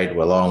year, right?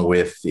 Along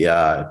with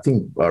I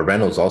think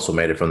Reynolds also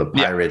made it from the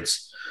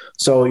Pirates. Yeah.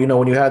 So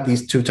when you have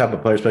these two type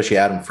of players, especially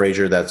Adam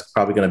Frazier, that's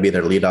probably going to be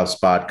their leadoff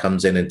spot,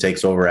 comes in and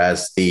takes over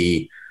as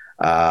the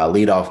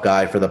leadoff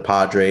guy for the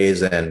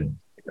Padres, and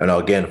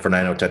again,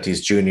 Fernando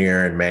Tatis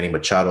Jr. and Manny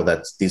Machado,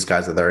 that's these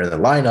guys that are in the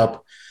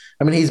lineup.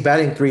 I mean, he's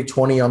batting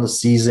 320 on the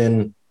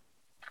season.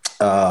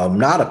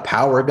 Not a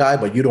power guy,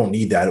 but you don't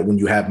need that when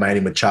you have Manny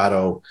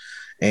Machado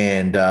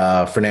and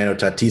Fernando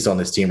Tatis on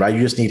this team, right?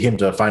 You just need him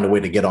to find a way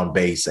to get on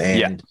base.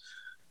 And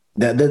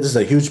this is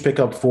a huge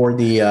pickup for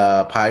the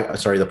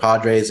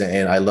Padres.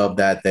 And I love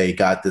that they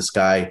got this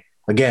guy,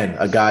 again,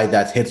 a guy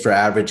that hits for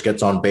average,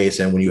 gets on base.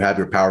 And when you have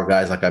your power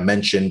guys, like I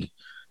mentioned,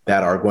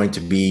 that are going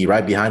to be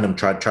right behind them,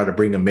 try to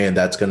bring them in,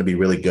 that's going to be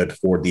really good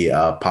for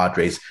the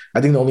Padres.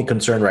 I think the only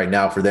concern right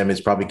now for them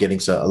is probably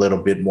getting a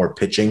little bit more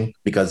pitching,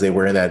 because they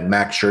were in that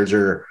Max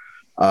Scherzer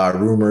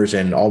rumors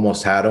and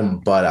almost had him.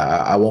 But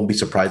I won't be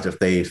surprised if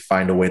they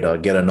find a way to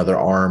get another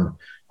arm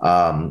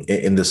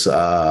in this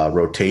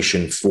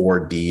rotation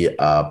for the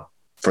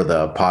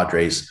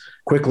Padres.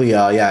 Quickly,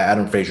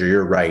 Adam Frazier,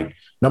 you're right.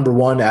 Number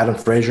 1, Adam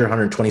Frazier,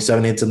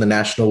 127 hits in the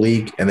National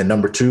League. And then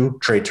number 2,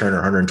 Trey Turner,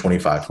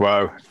 125.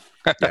 Wow.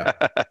 Yeah.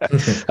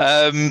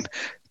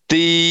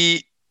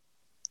 The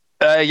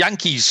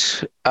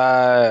Yankees,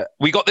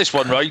 we got this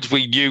one right.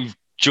 We knew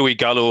Joey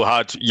Gallo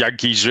had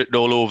Yankees written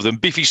all over them.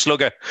 Beefy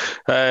Slugger,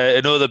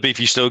 another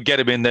Beefy Slugger, get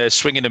him in there,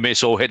 swing and a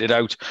miss or hit it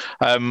out.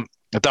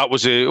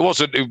 It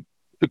wasn't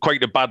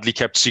quite a badly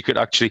kept secret,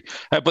 actually.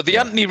 But the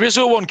Anthony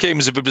Rizzo one came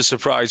as a bit of a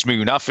surprise,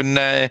 Munaf,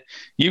 and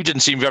you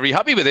didn't seem very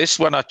happy with this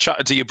when I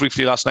chatted to you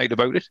briefly last night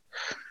about it.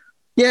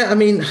 Yeah, I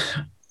mean,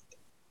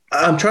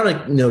 I'm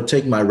trying to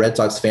take my Red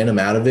Sox fandom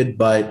out of it,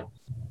 but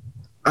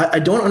I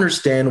don't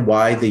understand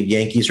why the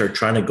Yankees are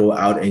trying to go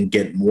out and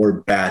get more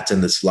bats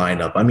in this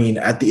lineup. I mean,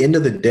 at the end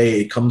of the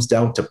day, it comes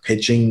down to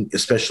pitching,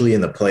 especially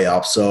in the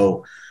playoffs.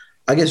 So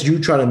I guess you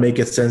trying to make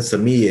it sense to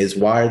me is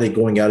why are they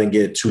going out and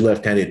get 2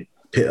 left-handed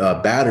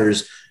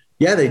batters?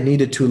 Yeah, they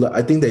needed 2.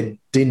 I think they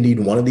did need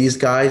one of these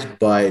guys,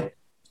 but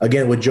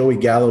again, with Joey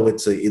Gallo,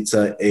 it's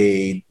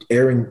a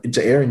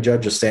Aaron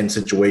Judge a stand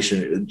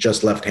situation,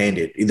 just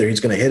left-handed. Either he's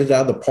going to hit it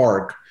out of the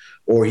park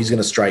or he's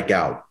going to strike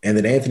out. And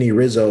then Anthony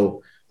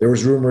Rizzo, there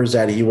was rumors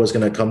that he was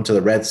going to come to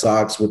the Red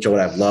Sox, which I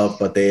would have loved,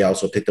 but they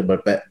also picked up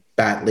a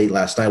bat late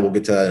last night. We'll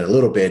get to that in a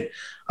little bit.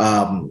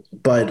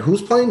 But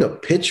who's playing the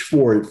pitch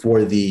for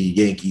the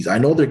Yankees? I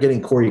know they're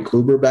getting Corey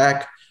Kluber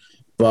back,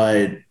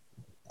 but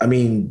I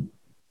mean,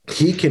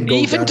 he can go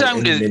even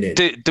down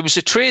to there was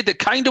a trade that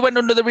kind of went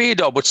under the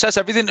radar, but says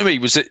everything to me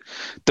was that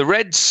the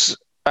Reds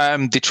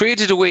they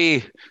traded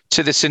away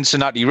to the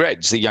Cincinnati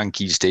Reds. The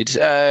Yankees did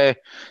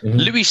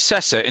Luis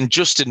Cessa and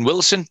Justin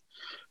Wilson,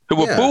 who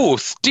were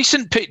both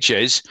decent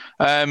pitchers,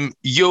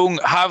 young,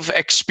 have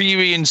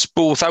experience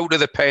both out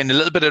of the pen, a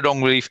little bit of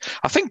long relief.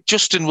 I think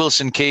Justin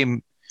Wilson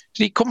did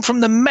he come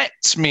from the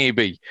Mets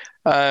maybe?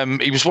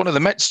 He was one of the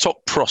Mets'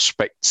 top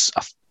prospects,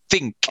 I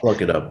think. I'll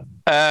look it up.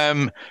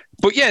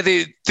 But yeah,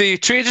 they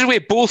traded away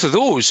both of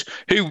those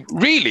who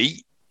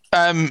really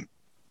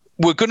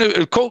were going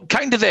to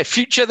kind of their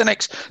future the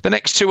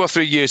next 2 or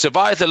 3 years of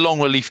either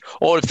long relief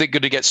or if they're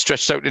going to get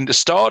stretched out into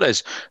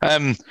starters.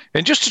 And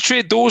just to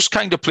trade those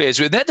kind of players,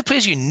 they're the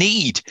players you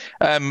need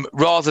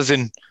rather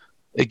than,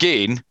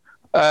 again,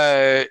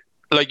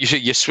 like you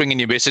said, you're swinging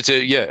your base. It's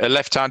a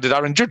left-handed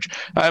Aaron Judge.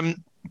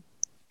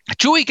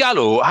 Joey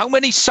Gallo, how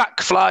many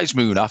sack flies,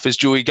 Munaf, has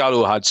Joey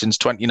Gallo had since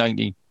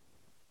 2019?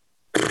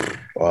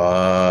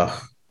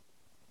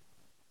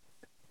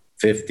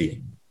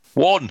 50.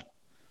 1.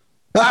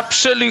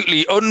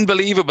 Absolutely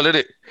unbelievable, isn't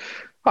it?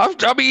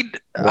 I mean,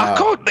 wow. I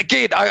can't,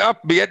 again,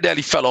 my head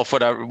nearly fell off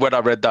when I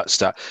read that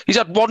stat. He's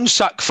had 1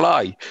 sack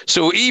fly.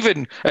 So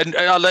even, and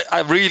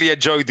I really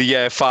enjoyed the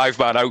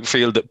 5-man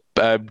outfield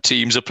that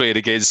teams are playing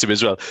against him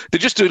as well. They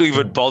just don't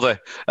even bother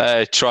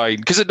trying,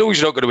 because they know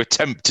he's not going to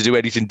attempt to do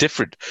anything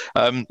different.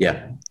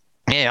 Yeah,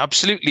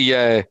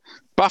 absolutely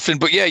baffling.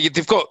 But yeah,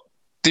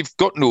 they've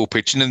got no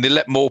pitching and they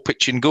let more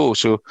pitching go.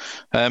 So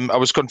I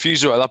was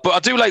confused about that. But I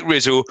do like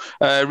Rizzo.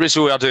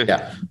 Rizzo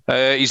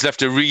he's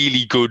left a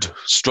really good,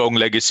 strong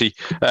legacy.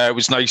 It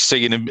was nice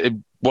seeing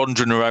him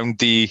wandering around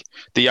the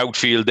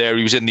outfield there.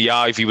 He was in the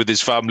ivy with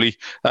his family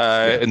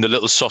and the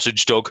little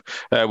sausage dog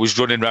was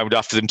running around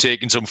after them,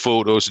 taking some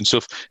photos and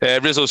stuff.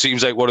 Rizzo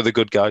seems like one of the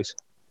good guys.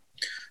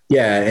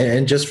 Yeah,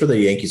 and just for the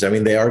Yankees, I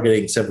mean, they are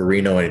getting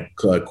Severino and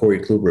Corey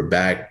Kluber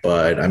back,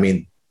 but I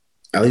mean,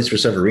 at least for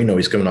Severino,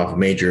 he's coming off a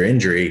major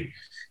injury.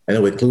 And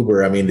then with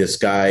Kluber, I mean, this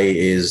guy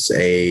is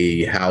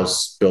a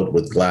house built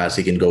with glass.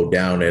 He can go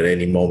down at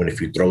any moment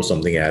if you throw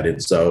something at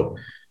it. So,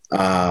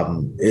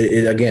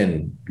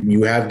 again,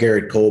 you have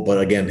Garrett Cole, but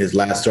again, his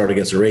last start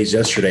against the Rays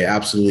yesterday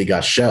absolutely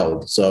got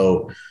shelled.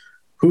 So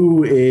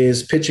who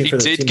is pitching for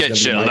the team? He did get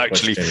shelled,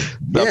 actually.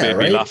 That made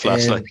me laugh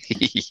last night.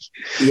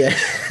 Yeah.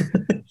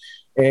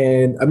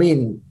 And, I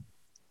mean,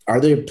 are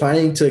they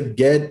planning to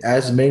get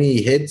as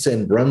many hits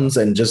and runs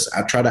and just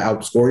try to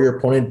outscore your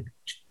opponent,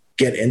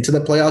 get into the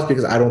playoffs?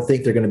 Because I don't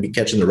think they're going to be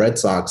catching the Red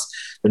Sox.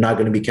 They're not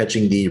going to be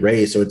catching the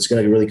Rays. So it's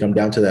going to really come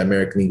down to the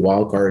American League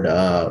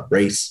wildcard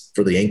race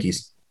for the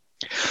Yankees.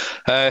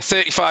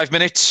 35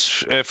 minutes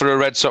for a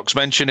Red Sox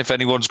mention, if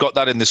anyone's got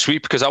that in the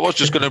sweep, because I was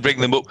just going to bring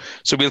them up.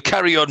 So we'll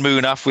carry on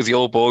Munaf with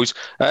your boys.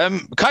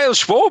 Kyle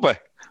Schwarber.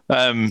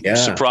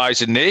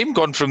 Surprising name,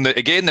 gone from the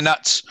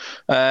Nats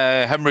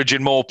hemorrhaging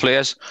more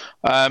players,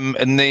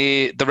 and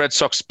the Red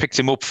Sox picked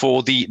him up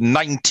for the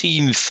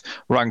 19th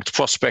ranked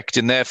prospect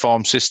in their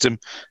farm system,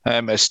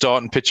 a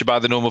starting pitcher by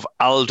the name of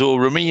Aldo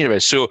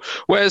Ramirez. So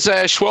where's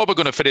Schwarber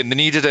going to fit in? They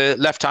needed a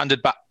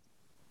left-handed bat.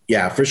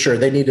 Yeah, for sure.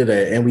 They needed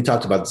and we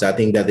talked about this, I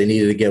think that they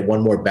needed to get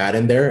one more bat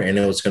in there, and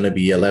it was going to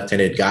be a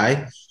left-handed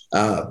guy.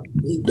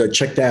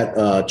 Check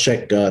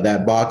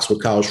that box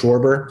with Kyle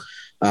Schwarber.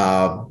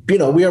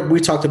 We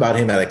talked about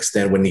him at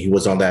extent when he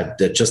was on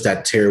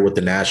that tear with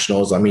the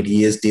Nationals. I mean,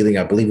 he is dealing,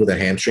 I believe, with a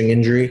hamstring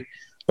injury,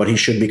 but he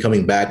should be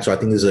coming back. So I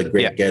think this is a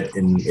great get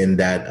in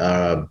that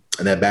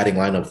batting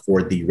lineup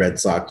for the Red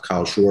Sox,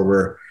 Kyle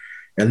Schwarber.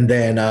 And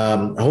then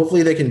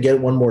hopefully they can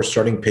get one more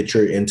starting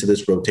pitcher into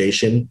this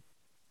rotation,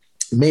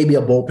 maybe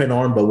a bullpen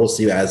arm, but we'll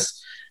see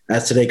as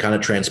today kind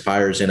of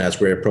transpires and as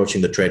we're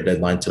approaching the trade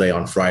deadline today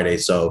on Friday.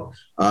 So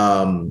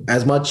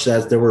as much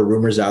as there were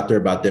rumors out there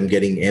about them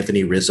getting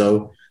Anthony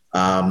Rizzo,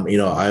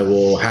 I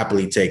will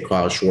happily take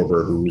Kyle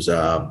Schwarber,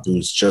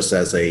 who's just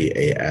as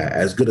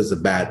as good as a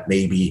bat,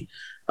 maybe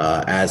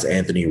as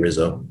Anthony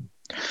Rizzo.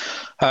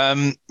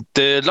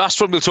 The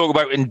last one we'll talk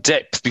about in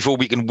depth before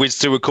we can whiz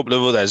through a couple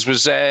of others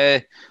was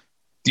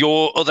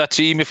your other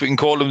team, if we can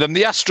call them,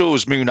 the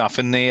Astros, Munaf,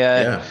 and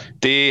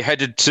they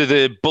headed to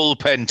the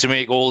bullpen to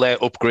make all their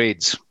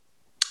upgrades.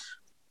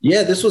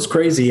 Yeah, this was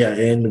crazy.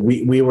 And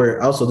we were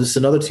also, this is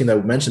another team that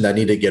we mentioned that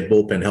needed to get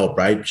bullpen help,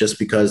 right? Just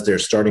because they're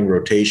starting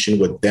rotation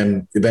with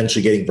them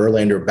eventually getting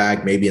Verlander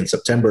back maybe in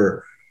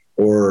September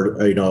or,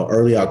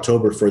 early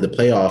October for the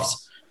playoffs.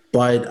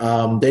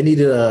 But they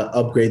needed to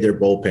upgrade their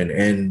bullpen.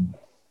 And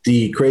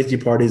the crazy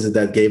part is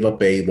that gave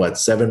up a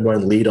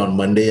 7-run lead on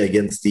Monday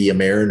against the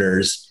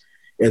Mariners.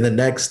 And the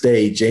next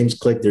day, James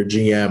Click, their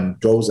GM,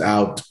 goes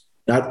out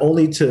not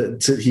only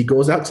he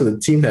goes out to the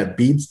team that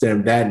beats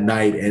them that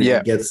night and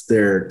gets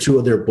two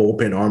of their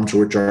bullpen arms,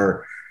 which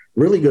are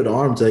really good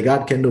arms. They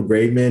got Kendall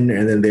Graveman,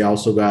 and then they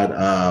also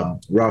got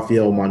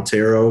Rafael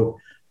Montero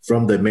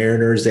from the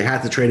Mariners. They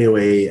had to trade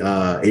away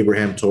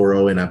Abraham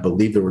Toro, and I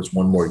believe there was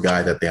one more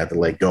guy that they had to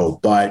let go.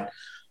 But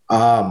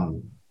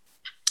significant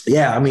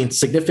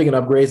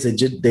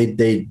upgrades.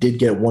 They did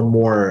get one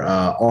more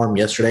arm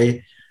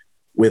yesterday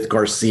with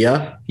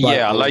Garcia.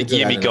 Yeah, I like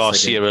Yimi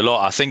Garcia a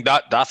lot. I think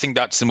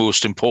that's the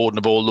most important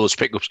of all those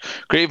pickups.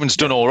 Graven's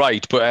done all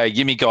right, but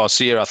Yimi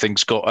Garcia, I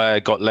think's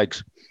got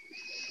legs.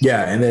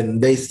 Yeah, and then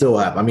they still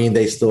have Ryan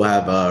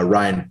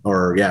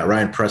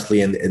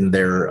Presley in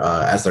their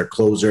as their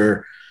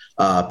closer.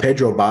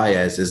 Pedro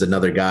Baez is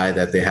another guy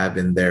that they have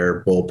in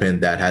their bullpen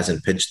that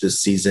hasn't pitched this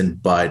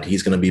season, but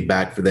he's going to be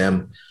back for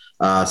them.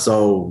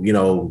 So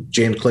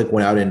James Click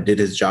went out and did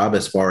his job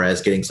as far as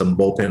getting some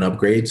bullpen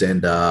upgrades,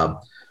 and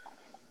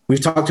we've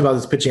talked about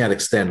this pitching at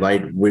extent,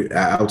 right?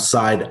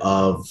 Outside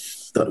of,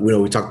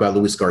 we talked about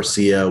Luis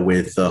Garcia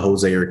with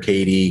Jose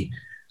Urquidy,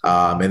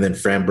 and then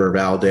Framber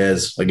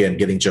Valdez, again,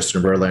 getting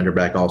Justin Verlander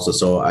back also.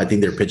 So I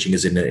think their pitching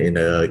is in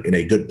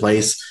a good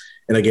place.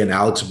 And again,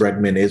 Alex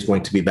Bregman is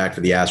going to be back for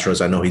the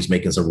Astros. I know he's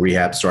making some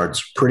rehab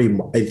starts.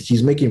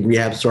 He's making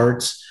rehab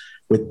starts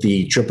with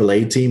the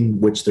AAA team,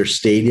 which their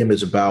stadium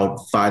is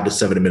about 5 to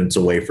 7 minutes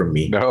away from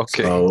me.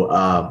 Okay.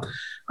 So,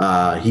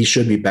 he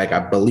should be back, I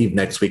believe,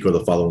 next week or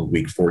the following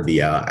week for the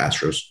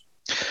Astros.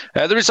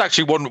 There is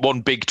actually one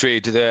big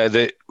trade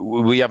that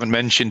we haven't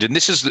mentioned, and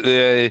this is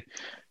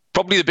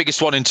probably the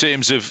biggest one in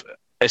terms of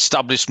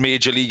established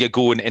major leaguer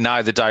going in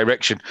either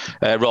direction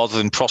rather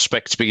than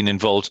prospects being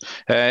involved.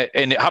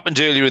 And it happened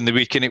earlier in the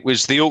week, and it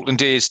was the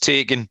Oakland A's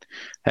taking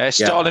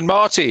Starling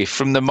Marte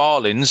from the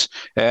Marlins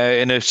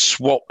in a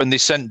swap, and they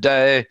sent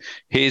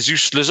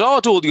Jesus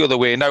Luzardo the other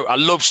way. Now, I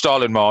love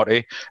Starling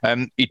Marte.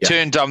 He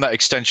turned down that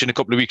extension a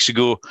couple of weeks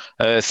ago,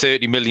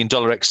 $30 million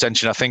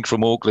extension, I think,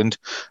 from Oakland.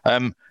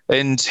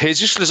 And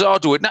Jesus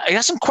Luzardo, it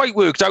hasn't quite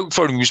worked out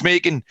for him. He was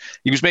making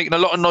a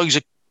lot of noise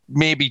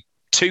maybe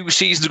 2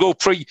 seasons ago,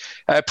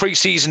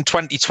 pre-season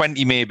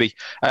 2020 maybe.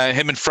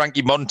 Him and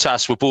Frankie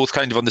Montas were both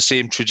kind of on the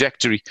same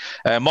trajectory.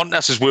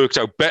 Montas has worked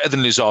out better than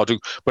Luzardo,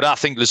 but I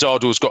think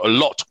Luzardo's got a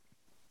lot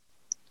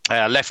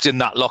left in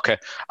that locker,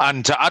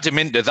 and to add him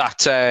into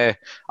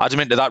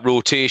that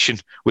rotation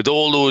with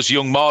all those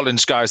young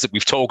Marlins guys that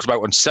we've talked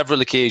about on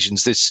several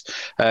occasions this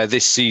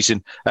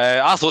season.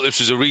 I thought this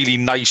was a really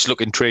nice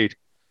looking trade.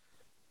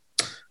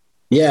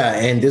 Yeah,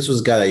 and this was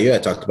a guy that you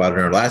had talked about in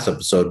our last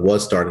episode,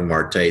 was Starling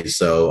Marte.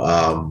 So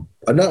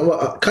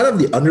kind of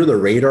the under the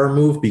radar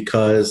move,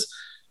 because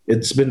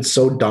it's been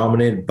so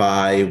dominant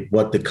by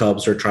what the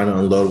Cubs are trying to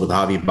unload with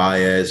Javi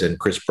Baez and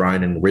Chris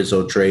Bryant and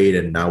Rizzo trade,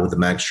 and now with the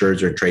Max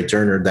Scherzer and Trey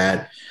Turner,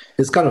 that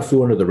it's kind of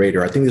flew under the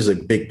radar. I think this is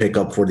a big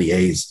pickup for the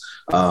A's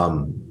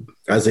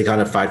as they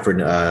kind of fight for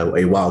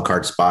a wild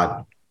card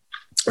spot.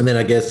 And then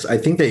I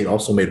think they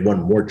also made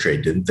one more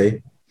trade, didn't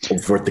they,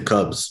 for the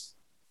Cubs?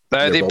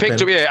 They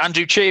picked up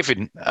Andrew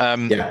Chafin,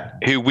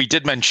 who we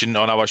did mention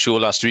on our show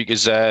last week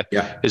as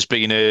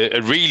being a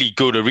really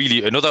good,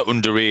 another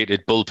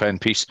underrated bullpen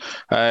piece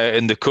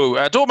in the co.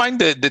 I don't mind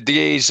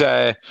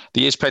the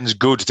A's pen's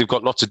good. They've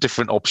got lots of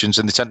different options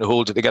and they tend to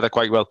hold it together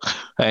quite well.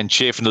 And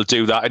Chafin will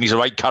do that, and he's a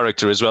right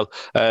character as well.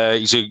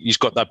 He's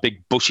got that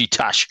big bushy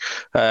tash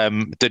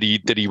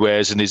that he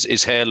wears, and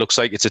his hair looks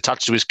like it's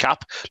attached to his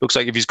cap. Looks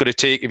like if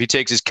he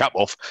takes his cap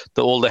off,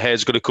 that all the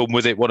hair's going to come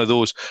with it. One of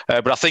those,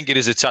 but I think it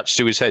is attached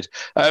to his head.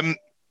 And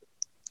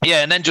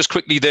then just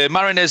quickly, the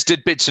Mariners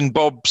did bits and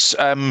bobs.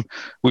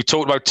 We've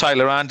talked about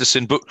Tyler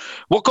Anderson, but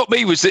what got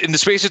me was that in the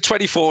space of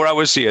 24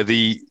 hours here,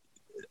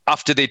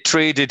 after they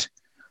traded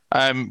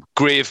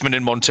Graveman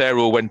and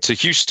Montero went to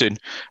Houston,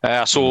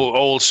 I saw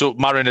also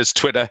Mariners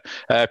Twitter.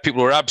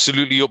 People were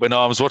absolutely up in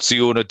arms. What's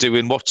the owner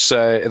doing?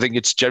 I think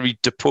it's Jerry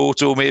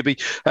DePoto maybe.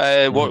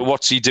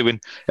 What's he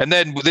doing? And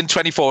then within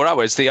 24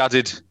 hours, they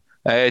added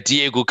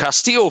Diego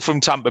Castillo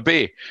from Tampa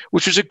Bay,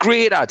 which was a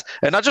great ad.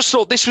 And I just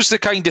thought this was the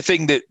kind of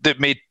thing that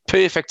made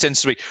perfect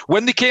sense to me.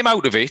 When they came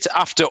out of it,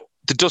 after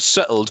the dust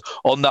settled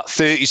on that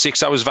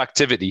 36 hours of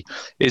activity,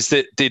 is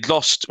that they'd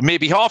lost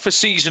maybe half a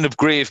season of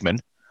Graveman,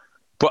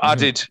 but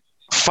added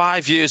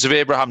 5 years of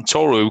Abraham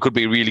Toro, who could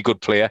be a really good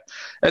player,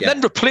 and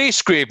then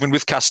replaced Graveman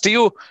with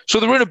Castillo.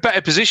 So they were in a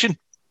better position.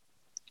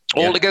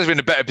 Altogether in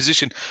a better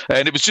position.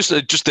 And it was just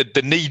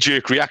the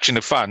knee-jerk reaction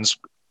of fans.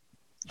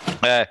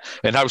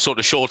 And how sort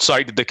of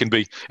short-sighted they can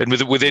be, and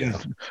within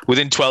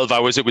 12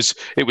 hours, it was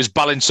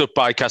balanced up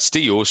by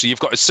Castillo. So you've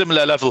got a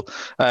similar level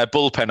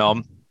bullpen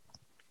arm,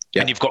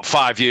 and you've got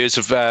 5 years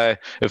of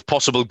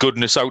possible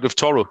goodness out of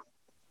Toro.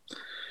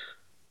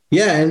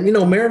 Yeah, and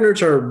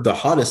Mariners are the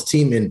hottest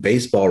team in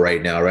baseball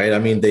right now, right? I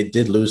mean, they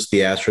did lose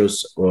the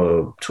Astros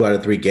 2 out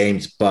of 3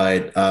 games,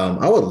 but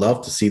I would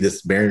love to see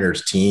this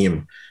Mariners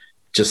team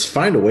just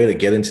find a way to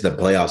get into the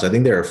playoffs. I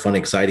think they're a fun,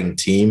 exciting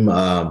team.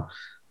 And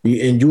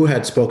you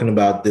had spoken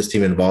about this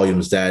team in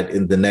volumes that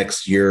in the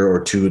next year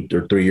or 2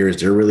 or 3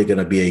 years, they're really going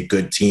to be a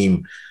good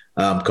team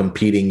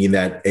competing in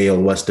that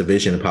AL West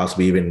division,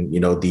 possibly even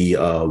the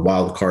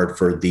wild card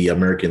for the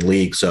American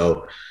League.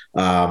 So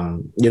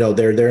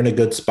they're in a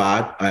good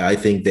spot. I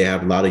think they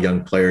have a lot of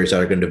young players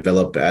that are going to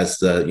develop as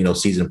the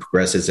season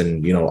progresses,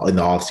 and in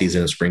the off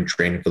season and spring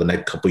training for the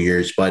next couple of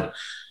years. But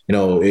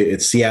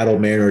it's Seattle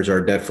Mariners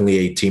are definitely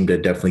a team to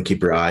definitely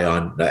keep your eye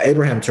on.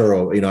 Abraham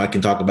Turo, I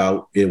can talk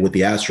about it with the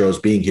Astros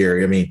being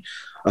here. I mean,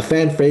 a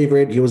fan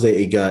favorite. He was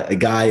a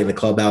guy in the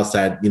clubhouse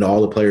that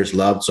all the players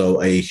loved.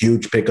 So a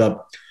huge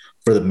pickup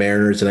for the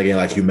Mariners. And again,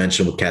 like you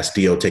mentioned, with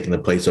Castillo taking the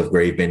place of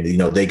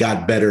Graveman, they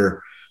got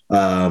better. They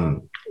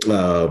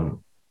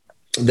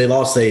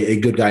lost a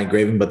good guy in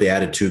Graven, but they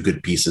added 2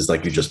 good pieces,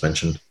 like you just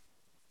mentioned.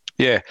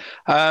 Yeah.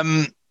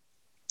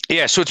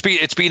 So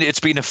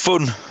it's been a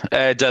fun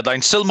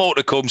deadline. Still more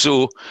to come.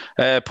 So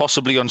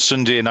possibly on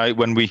Sunday night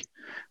when we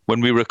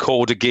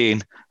record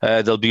again,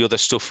 there'll be other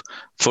stuff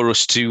for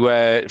us to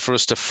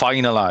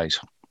finalize.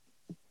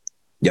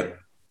 Yep.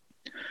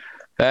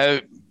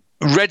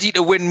 Ready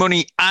to win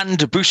money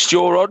and boost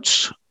your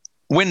odds?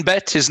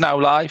 WynnBET is now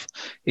live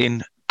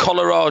in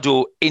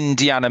Colorado,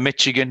 Indiana,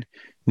 Michigan,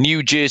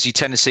 New Jersey,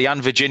 Tennessee,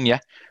 and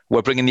Virginia.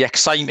 We're bringing the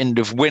excitement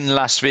of Wynn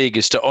Las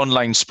Vegas to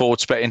online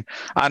sports betting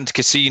and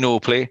casino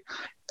play.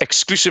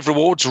 Exclusive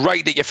rewards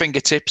right at your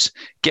fingertips.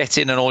 Get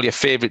in on all your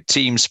favorite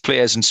teams,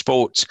 players, and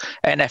sports.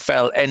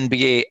 NFL,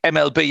 NBA,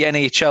 MLB,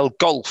 NHL,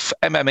 golf,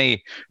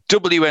 MMA,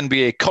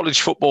 WNBA,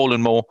 college football,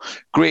 and more.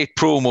 Great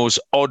promos,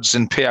 odds,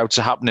 and payouts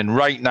are happening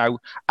right now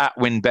at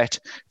WynnBET.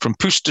 From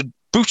boosted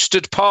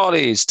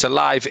parlays to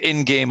live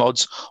in-game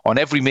odds on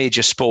every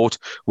major sport,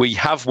 we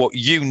have what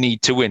you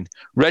need to win.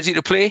 Ready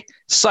to play?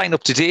 Sign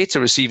up today to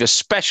receive a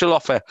special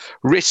offer,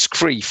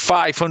 risk-free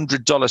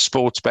 $500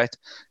 sports bet.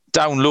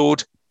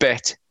 Download,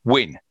 bet,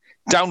 win.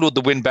 Download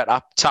the WynnBET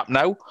app, tap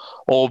now,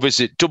 or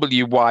visit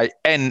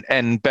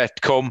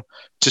wynnbet.com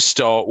to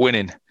start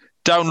winning.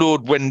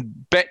 Download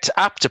WynnBET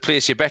app to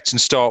place your bets and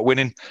start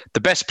winning.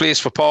 The best place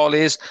for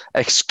parlays,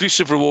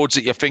 exclusive rewards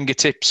at your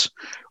fingertips.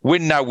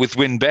 Win now with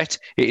WynnBET.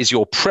 It is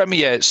your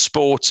premier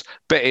sports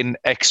betting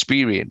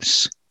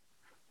experience.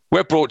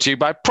 We're brought to you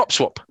by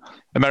PropSwap,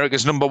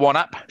 America's #1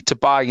 app to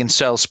buy and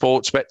sell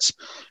sports bets.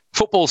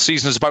 Football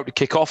season is about to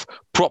kick off.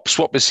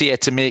 PropSwap is here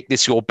to make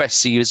this your best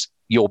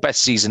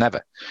season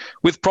ever.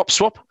 With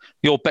PropSwap,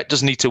 your bet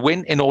doesn't need to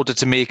win in order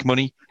to make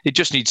money. It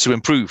just needs to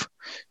improve.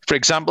 For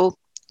example,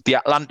 the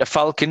Atlanta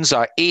Falcons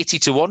are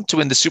 80-1 to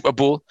win the Super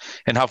Bowl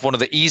and have one of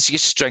the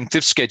easiest strength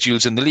of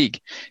schedules in the league.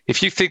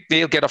 If you think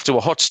they'll get off to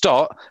a hot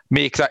start,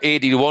 make that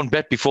 80-1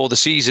 bet before the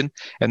season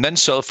and then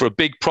sell for a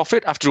big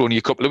profit after only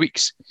a couple of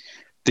weeks.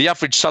 The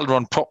average seller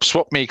on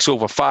PropSwap makes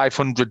over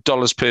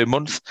 $500 per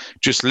month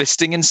just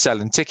listing and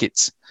selling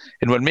tickets.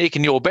 And when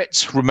making your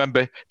bets,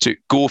 remember to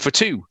go for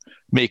 2.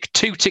 Make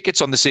 2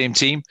 tickets on the same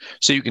team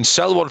so you can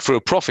sell one for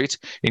a profit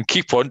and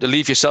keep one to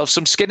leave yourself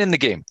some skin in the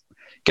game.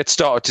 Get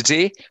started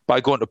today by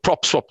going to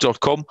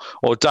PropSwap.com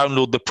or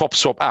download the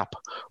PropSwap app.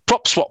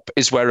 PropSwap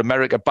is where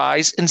America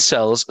buys and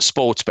sells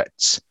sports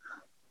bets.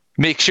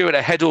 Make sure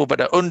to head over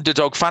to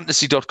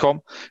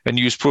UnderdogFantasy.com and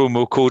use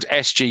promo code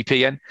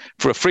SGPN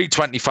for a free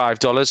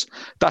 $25.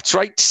 That's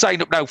right,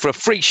 sign up now for a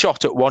free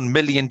shot at $1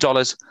 million.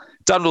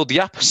 Download the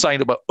app,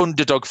 sign up at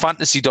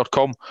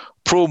UnderdogFantasy.com,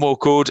 promo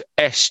code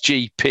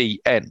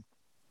SGPN.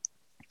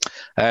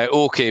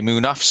 Okay,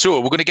 Munaf. So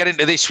we're going to get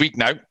into this week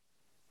now.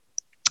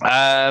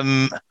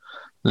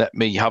 Let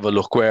me have a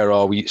look. Where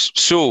are we?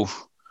 So,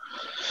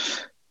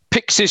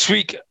 picks this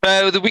week,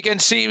 the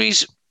weekend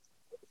series.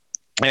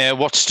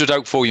 What stood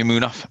out for you,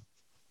 Munaf?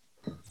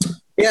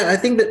 Yeah, I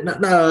think that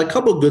a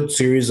couple of good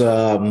series.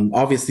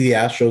 Obviously, the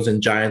Astros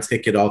and Giants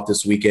kick it off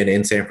this weekend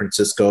in San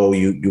Francisco.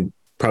 You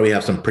probably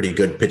have some pretty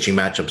good pitching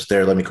matchups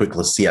there. Let me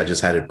quickly see. I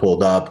just had it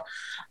pulled up.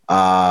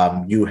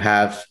 You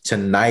have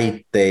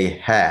tonight, they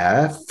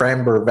have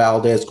Framber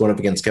Valdez going up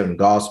against Kevin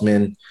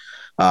Gausman.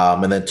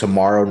 And then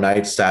tomorrow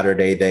night,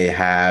 Saturday, they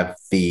have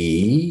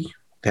the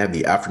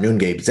afternoon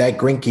game. Zach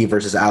Greinke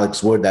versus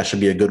Alex Wood. That should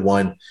be a good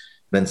one.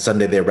 Then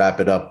Sunday, they wrap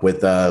it up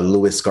with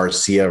Luis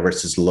Garcia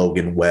versus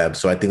Logan Webb.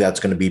 So I think that's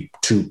going to be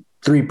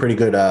 3 pretty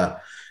good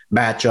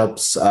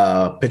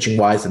matchups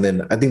pitching-wise. And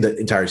then I think the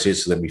entire series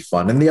is going to be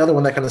fun. And the other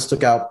one that kind of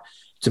stuck out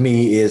to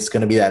me is going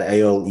to be that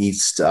AL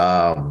East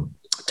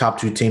top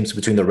 2 teams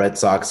between the Red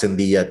Sox and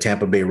the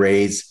Tampa Bay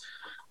Rays.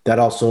 That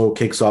also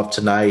kicks off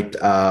tonight.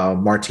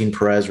 Martin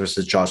Perez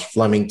versus Josh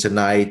Fleming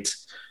tonight.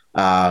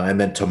 And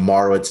then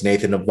tomorrow it's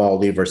Nathan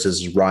Eovaldi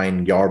versus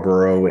Ryan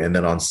Yarborough. And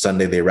then on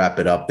Sunday, they wrap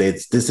it up.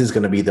 This is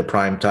going to be the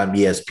primetime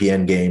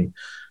ESPN game.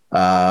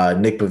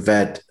 Nick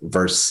Pivette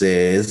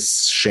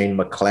versus Shane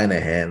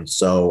McClanahan.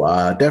 So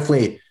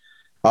definitely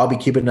I'll be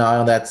keeping an eye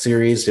on that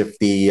series if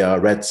the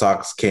Red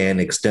Sox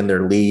can extend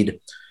their lead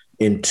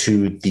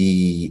into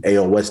the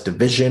AL West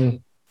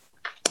division.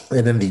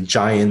 And then the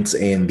Giants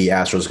and the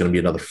Astros is going to be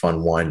another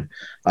fun one.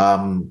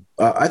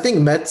 I think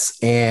Mets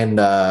and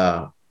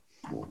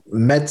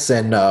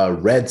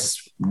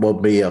Reds will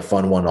be a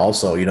fun one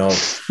also.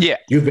 Yeah,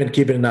 you've been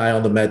keeping an eye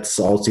on the Mets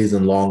all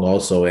season long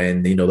also,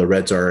 and the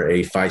Reds are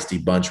a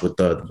feisty bunch with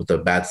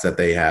the bats that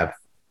they have.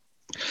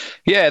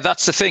 Yeah,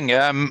 that's the thing.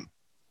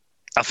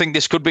 I think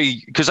this could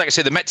be, because like I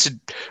said, the Mets are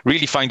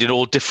really finding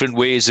all different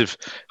ways of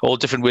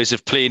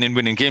playing and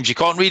winning games. You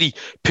can't really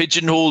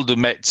pigeonhole the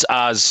Mets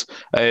as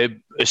a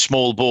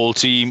small ball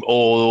team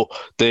or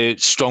the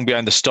strong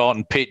behind the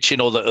starting pitch,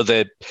 or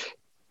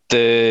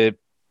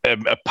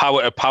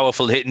a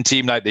powerful hitting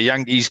team like the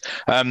Yankees.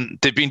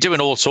 They've been doing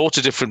all sorts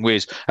of different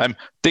ways.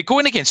 They're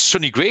going against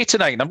Sonny Gray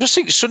tonight, and I'm just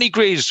thinking Sonny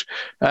Gray's.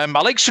 I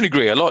like Sonny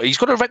Gray a lot. He's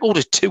got a record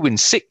of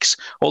 2-6,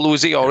 although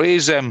his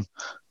ERA's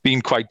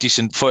been quite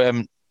decent for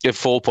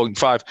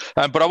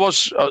 4.5. But I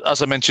was,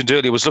 as I mentioned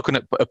earlier, was looking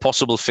at a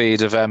possible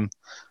fade of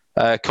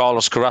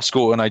Carlos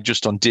Carrasco, and I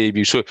just on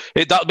debut, so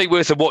that'll be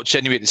worth a watch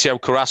anyway to see how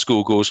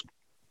Carrasco goes.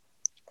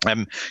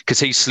 Because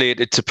he's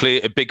slated to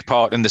play a big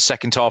part in the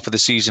second half of the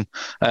season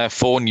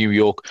for New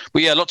York.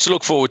 But yeah, lots to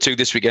look forward to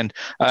this weekend.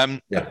 Okay,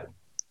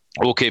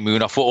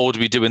 Munaf, what order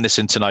are we doing this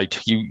in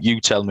tonight? You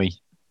tell me.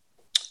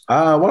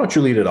 Why don't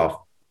you lead it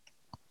off?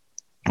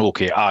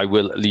 Okay, I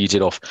will lead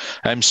it off.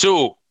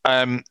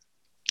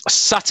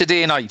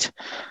 Saturday night,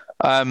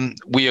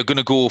 we are going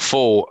to go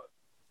for,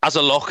 as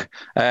a lock,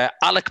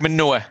 Alek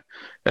Manoah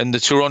and the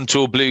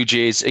Toronto Blue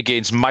Jays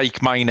against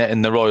Mike Minor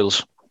and the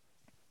Royals.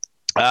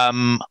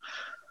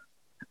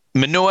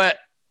 Manoah,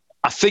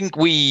 I think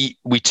we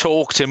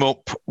talked him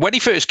up when he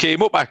first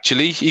came up.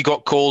 Actually, he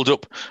got called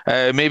up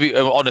maybe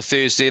on a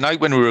Thursday night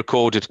when we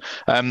recorded.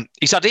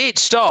 He's had 8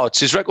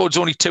 starts. His record's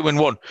only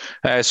 2-1,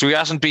 so he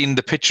hasn't been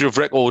the pitcher of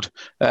record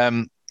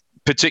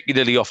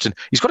particularly often.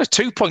 He's got a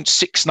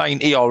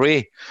 2.69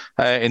 ERA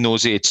in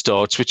those 8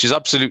 starts, which is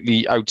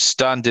absolutely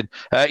outstanding.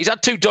 He's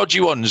had 2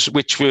 dodgy ones,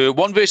 which were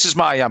one versus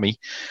Miami,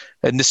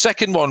 and the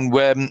second one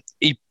where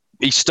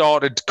he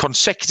started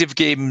consecutive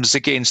games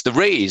against the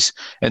Rays,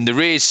 and the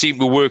Rays seemed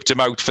to have worked him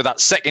out for that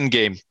second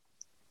game,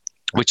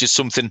 which is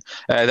something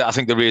that I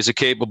think the Rays are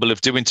capable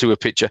of doing to a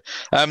pitcher.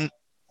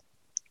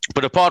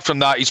 But apart from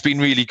that, he's been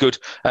really good.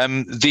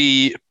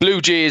 The Blue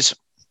Jays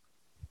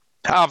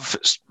have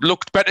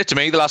looked better to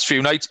me the last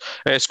few nights,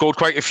 scored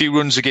quite a few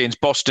runs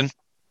against Boston.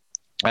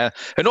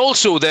 And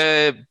also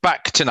they're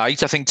back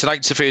tonight. I think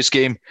tonight's the first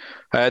game.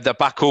 They're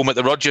back home at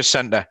the Rogers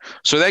Centre,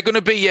 so they're going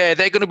to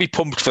be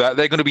pumped for that.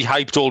 They're going to be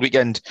hyped all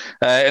weekend,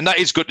 and that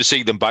is good to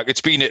see them back.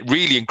 It's been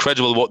really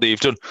incredible what they've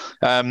done.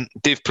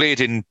 They've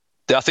played in.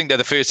 I think they're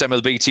the first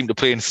MLB team to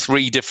play in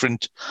 3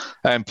 different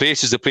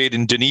places. They played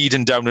in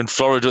Dunedin down in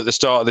Florida at the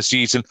start of the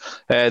season.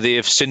 They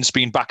have since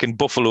been back in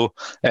Buffalo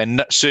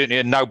and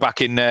certainly now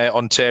back in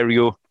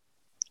Ontario.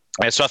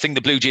 So I think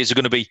the Blue Jays are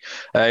going to be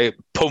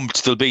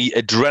pumped. There'll be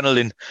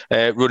adrenaline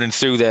running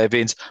through their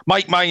veins.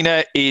 Mike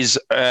Minor is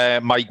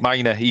Mike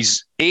Minor.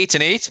 He's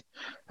 8-8,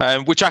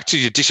 which actually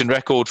is a decent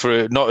record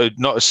for not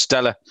a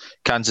stellar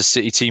Kansas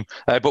City team.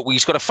 But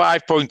he's got a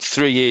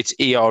 5.38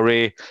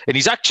 ERA, and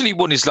he's actually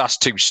won his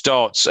last 2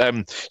 starts.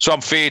 So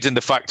I'm fading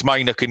the fact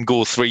Minor can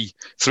go three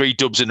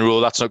dubs in a row.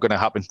 That's not going to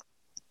happen.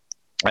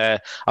 I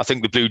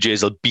think the Blue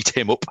Jays will beat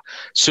him up.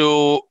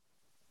 So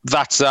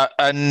that's that.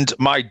 And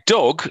my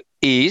dog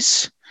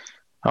is...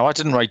 I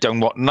didn't write down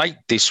what night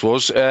this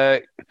was.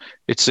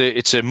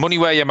 It's a money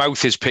where your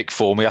mouth is pick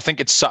for me. I think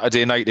it's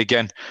Saturday night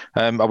again.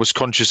 I was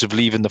conscious of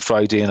leaving the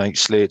Friday night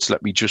slates.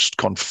 Let me just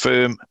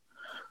confirm.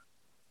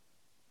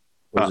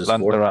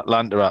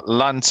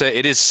 Atlanta.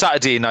 It is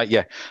Saturday night,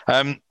 yeah.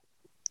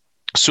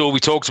 So we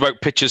talked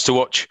about pitchers to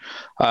watch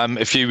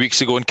a few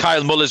weeks ago, and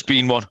Kyle Muller's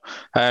been one.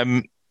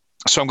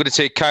 So I'm going to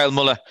take Kyle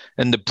Muller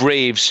and the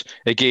Braves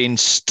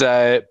against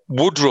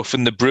Woodruff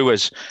and the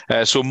Brewers.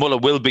 So Muller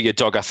will be a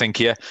dog, I think,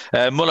 here.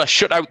 Muller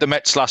shut out the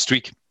Mets last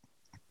week.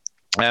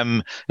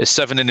 A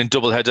 7-inning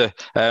doubleheader.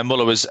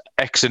 Muller was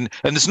excellent.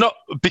 And there's not,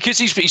 because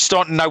he's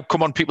starting now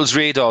come on people's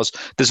radars,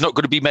 there's not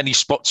going to be many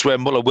spots where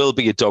Muller will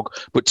be a dog.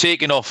 But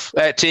taking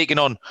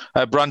on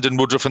Brandon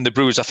Woodruff and the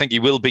Brewers, I think he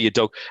will be a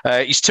dog.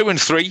 He's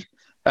 2-3.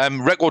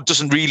 Record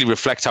doesn't really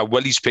reflect how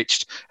well he's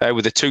pitched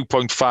with a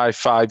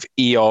 2.55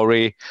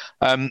 ERA.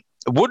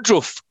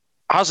 Woodruff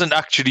hasn't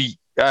actually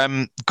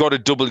got a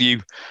W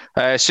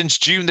since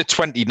June the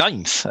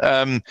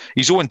 29th.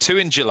 He's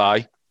 0-2 in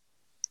July.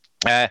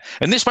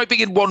 And this might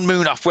be in one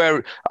moon off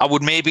where I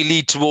would maybe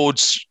lead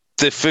towards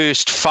the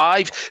first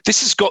 5.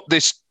 This has got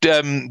this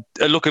a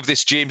look of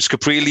this James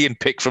Caprillion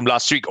pick from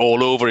last week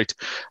all over it,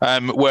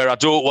 where I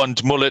don't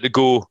want Muller to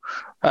go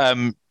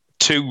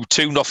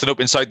 2-0 up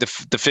inside the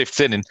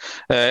 5th inning,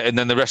 and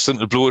then the rest of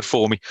them to blow it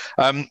for me.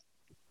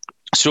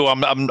 So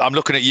I'm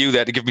looking at you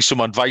there to give me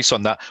some advice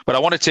on that. But I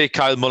want to take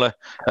Kyle Muller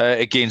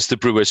against the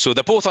Brewers. So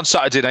they're both on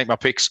Saturday night, my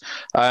picks.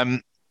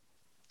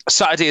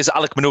 Saturday is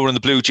Alek Manoah and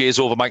the Blue Jays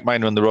over Mike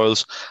Minor and the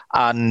Royals.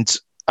 And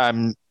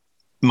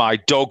my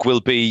dog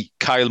will be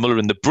Kyle Muller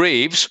and the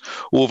Braves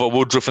over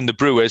Woodruff and the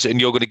Brewers, and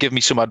you're going to give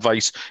me some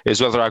advice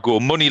as whether I go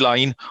money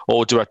line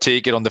or do I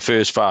take it on the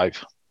first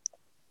 5?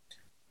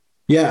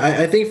 Yeah,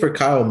 I think for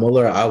Kyle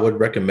Muller, I would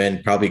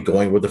recommend probably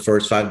going with the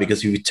first 5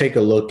 because if you take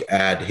a look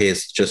at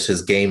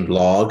his game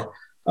log,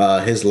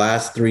 his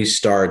last 3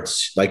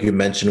 starts, like you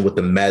mentioned with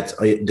the Mets,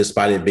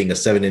 despite it being a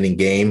 7-inning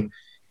game,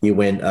 he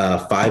went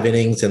 5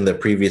 innings. In the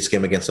previous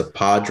game against the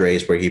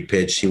Padres where he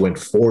pitched, he went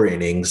 4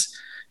 innings.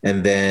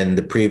 And then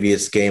the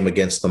previous game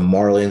against the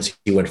Marlins,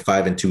 he went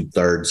 5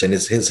 2/3. And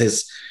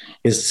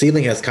his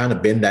ceiling has kind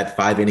of been that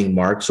 5-inning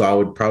mark. So I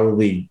would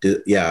probably,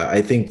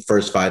 I think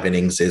first 5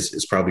 innings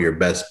is probably your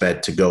best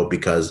bet to go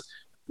because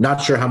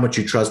not sure how much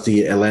you trust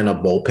the Atlanta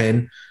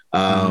bullpen.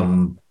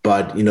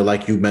 But,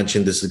 like you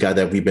mentioned, this is a guy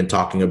that we've been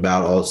talking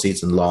about all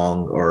season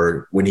long,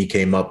 or when he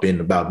came up in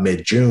about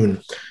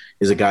mid-June,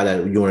 is a guy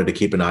that you wanted to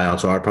keep an eye on.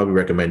 So I'd probably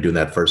recommend doing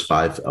that first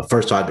 5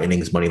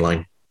 innings money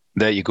line.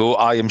 There you go.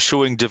 I am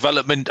showing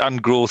development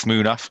and growth,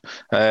 Munaf,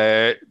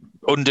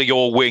 under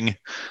your wing,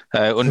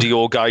 under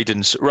your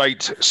guidance.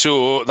 Right.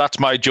 So that's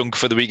my junk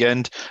for the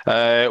weekend.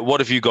 What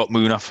have you got,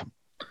 Munaf?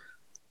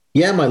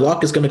 Yeah, my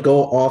lock is going to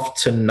go off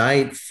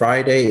tonight,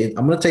 Friday.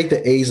 I'm going to take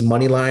the A's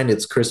money line.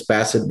 It's Chris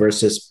Bassitt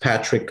versus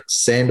Patrick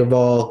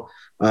Sandoval.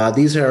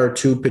 These are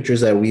 2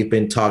 pitchers that we've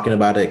been talking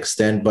about to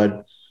extent,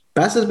 but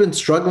Bassitt's been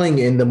struggling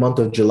in the month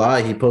of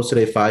July. He posted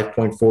a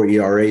 5.4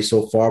 ERA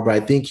so far, but I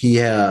think he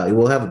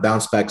will have a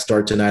bounce-back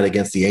start tonight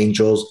against the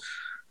Angels.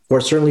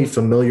 We're certainly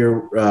familiar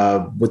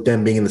with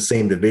them being in the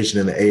same division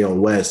in the AL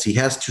West. He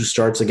has 2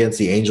 starts against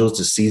the Angels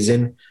this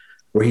season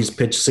where he's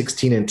pitched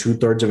 16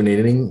 2/3 of an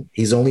inning.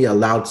 He's only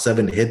allowed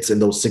 7 hits in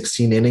those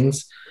 16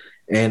 innings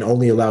and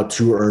only allowed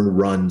 2 earned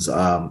runs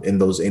in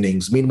those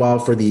innings. Meanwhile,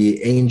 for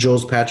the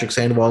Angels, Patrick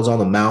Sandoval is on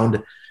the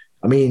mound.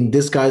 I mean,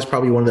 this guy's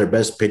probably one of their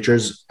best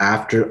pitchers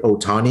after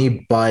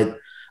Ohtani, but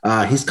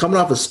he's coming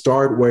off a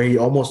start where he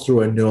almost threw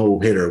a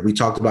no-hitter. We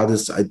talked about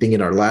this, I think,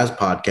 in our last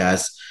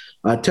podcast.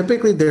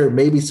 Typically, there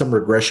may be some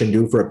regression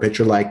due for a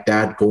pitcher like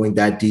that going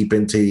that deep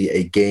into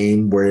a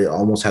game where it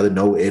almost had a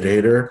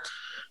no-hitter.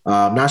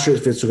 I'm not sure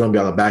if it's going to be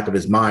on the back of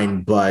his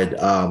mind,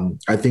 but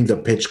I think the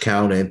pitch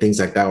count and things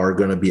like that are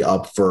going to be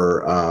up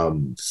for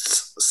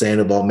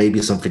Sandoval,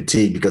 maybe some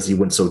fatigue because he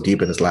went so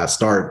deep in his last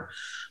start.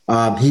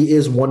 He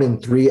is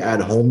 1-3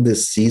 at home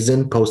this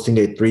season, posting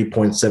a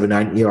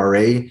 3.79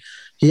 ERA.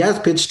 He has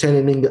pitched 10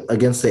 innings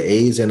against the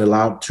A's and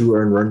allowed 2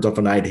 earned runs off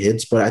of 9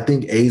 hits, but I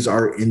think A's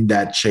are in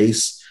that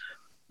chase,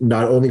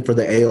 not only for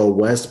the AL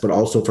West, but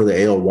also for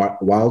the AL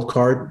wild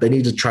card. They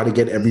need to try to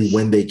get every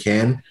win they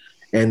can.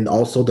 And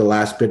also the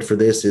last bit for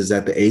this is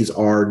that the A's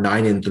are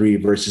 9-3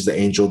 versus the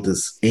Angels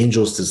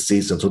this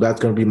season. So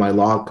that's going to be my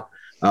lock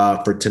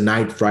for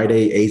tonight,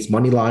 Friday, A's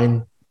money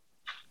line.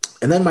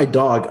 And then my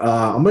dog,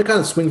 I'm going to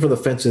kind of swing for the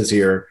fences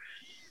here.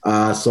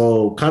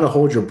 So kind of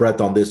hold your breath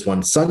on this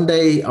one.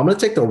 Sunday, I'm going to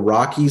take the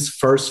Rockies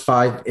first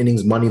 5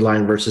 innings money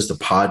line versus the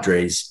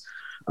Padres.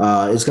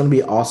 It's going to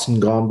be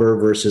Austin Gomber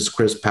versus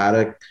Chris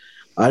Paddack.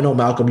 I know,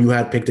 Malcolm, you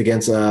had picked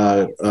against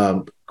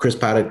Chris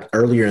Paddack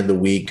earlier in the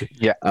week.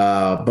 Yeah.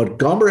 But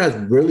Gomber has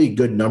really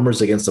good numbers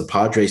against the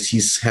Padres. He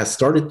has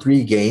started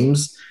 3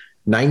 games,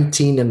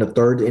 19 in the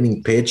 3rd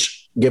inning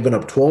pitch, given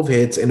up 12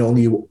 hits and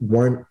only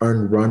 1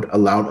 earned run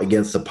allowed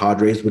against the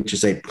Padres, which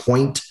is a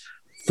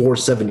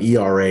 .47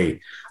 ERA.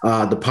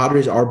 The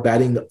Padres are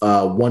batting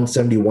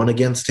 171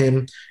 against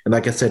him. And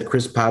like I said,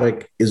 Chris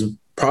Paddack is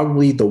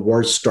probably the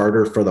worst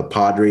starter for the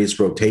Padres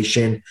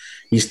rotation.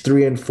 He's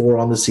 3-4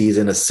 on the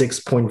season, a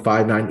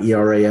 6.59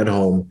 ERA at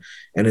home,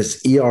 and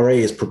his ERA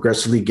is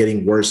progressively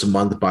getting worse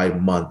month by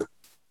month.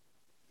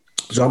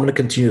 So I'm going to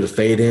continue to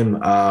fade him.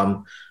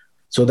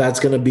 So that's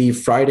going to be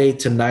Friday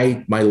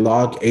tonight. My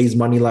lock, A's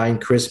money line,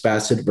 Chris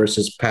Bassitt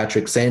versus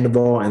Patrick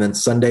Sandoval. And then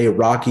Sunday,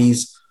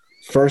 Rockies,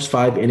 first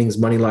 5 innings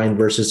money line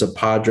versus the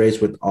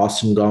Padres with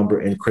Austin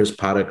Gomber and Chris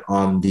Paddack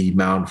on the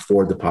mound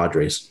for the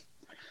Padres.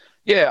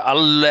 Yeah, I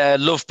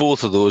love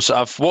both of those.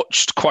 I've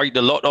watched quite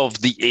a lot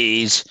of the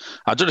A's.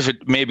 I don't know if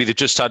maybe they've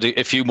just had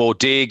a few more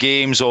day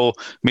games or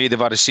maybe they've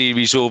had a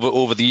series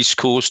over the East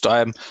Coast.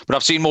 But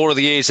I've seen more of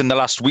the A's in the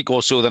last week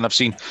or so than I've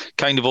seen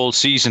kind of all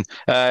season.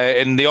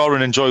 And they are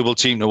an enjoyable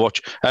team to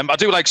watch. I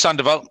do like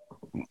Sandoval,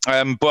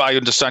 but I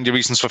understand your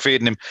reasons for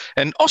fading him.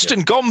 And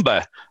Austin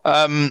Gomber,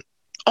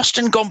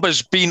 Austin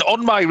Gomber's been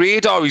on my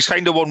radar. He's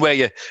kind of one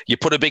where you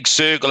put a big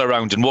circle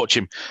around and watch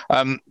him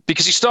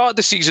because he started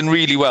the season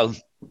really well.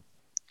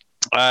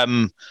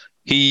 And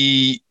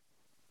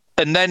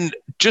then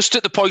just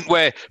at the point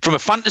where, from a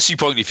fantasy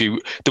point of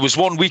view, there was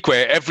 1 week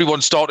where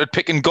everyone started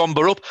picking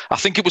Gomber up. I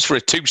think it was for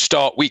a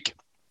 2-start week.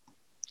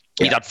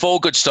 Yeah. He'd had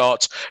 4 good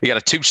starts. He had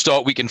a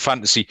 2-start week in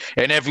fantasy,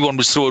 and everyone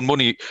was throwing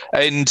money.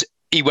 And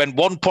he went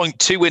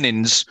 1.2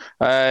 innings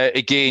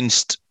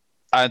against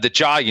the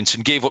Giants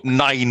and gave up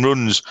 9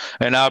 runs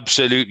and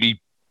absolutely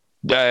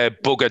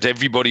buggered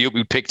everybody up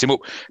who picked him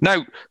up.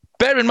 Now,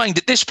 bear in mind,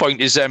 at this point,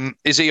 his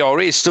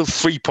ERA is still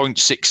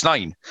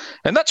 3.69.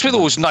 And that's with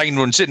those 9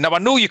 runs in. Now, I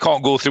know you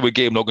can't go through a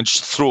game log and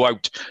just throw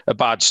out a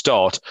bad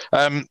start.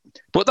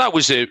 But that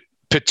was a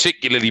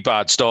particularly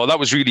bad start. That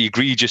was really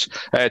egregious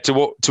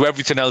to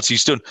everything else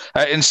he's done.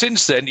 And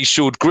since then, he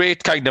showed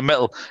great kind of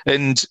mettle.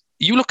 And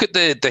you look at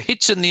the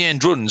hits and the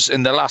earned runs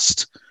in the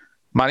last,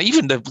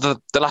 even the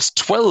last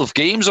 12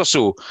 games or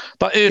so.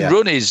 That earned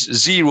run is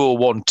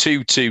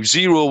 0-1-2-2,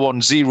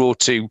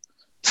 0-1-0-2.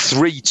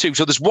 3-2.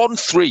 So there's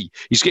 1-3.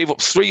 He's gave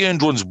up 3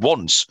 earned runs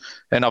once,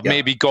 and I've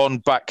maybe gone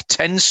back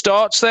 10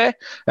 starts there.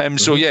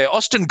 So yeah,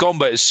 Austin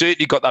Gomber has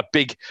certainly got that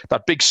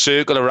big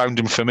circle around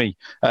him for me.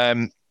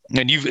 And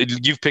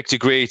you've picked a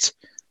great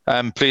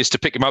place to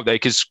pick him out there,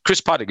 because Chris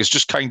Paddock has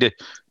just kind of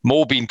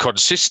more been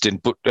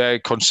consistent, but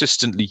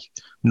consistently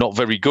not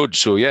very good.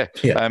 So yeah.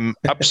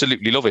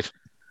 Absolutely love it.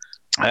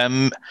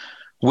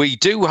 We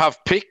do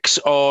have picks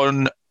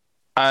on.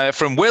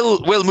 From Will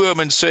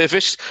Moorman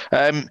surfaced.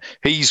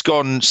 He's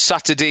gone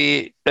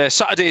Saturday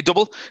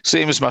double,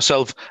 same as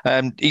myself.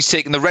 He's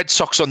taken the Red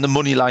Sox on the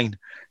money line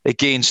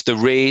against the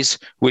Rays,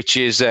 which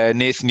is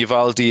Nathan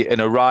Eovaldi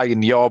and a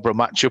Ryan Yarbrough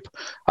matchup.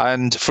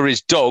 And for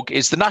his dog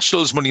is the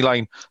Nationals money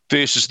line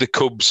versus the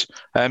Cubs.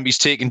 He's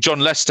taken John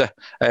Lester,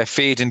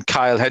 fading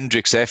Kyle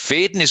Hendricks there,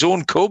 fading his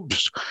own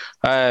Cubs.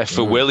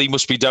 For Will, he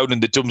must be down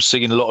in the dumps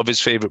seeing a lot of his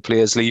favourite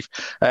players leave.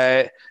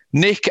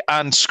 Nick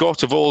and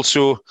Scott have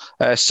also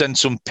sent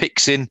some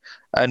picks in,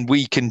 and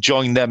we can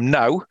join them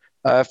now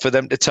for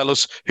them to tell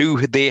us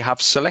who they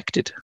have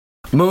selected.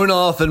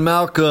 Moonoff and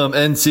Malcolm,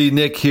 NC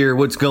Nick here.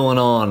 What's going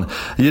on?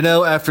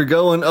 After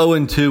going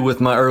 0-2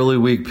 with my early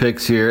week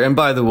picks here, and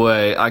by the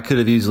way, I could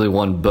have easily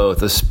won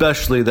both,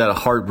 especially that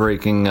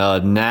heartbreaking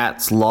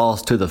Nats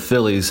loss to the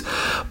Phillies.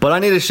 But I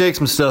need to shake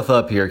some stuff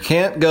up here.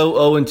 Can't go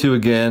 0-2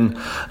 again.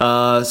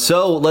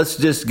 So let's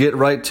just get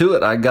right to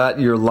it. I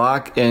got your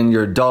lock and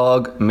your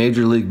dog,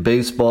 Major League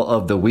Baseball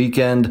of the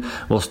weekend.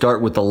 We'll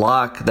start with the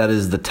lock. That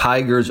is the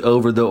Tigers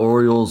over the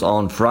Orioles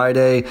on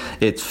Friday.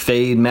 It's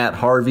fade Matt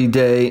Harvey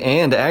day.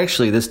 And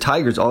actually, this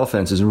Tigers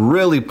offense is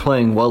really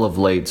playing well of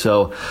late.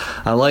 So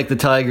I like the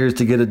Tigers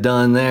to get it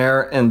done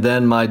there. And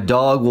then my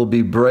dog will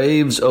be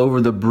Braves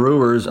over the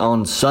Brewers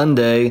on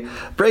Sunday.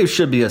 Braves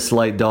should be a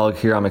slight dog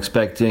here, I'm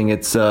expecting.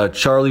 It's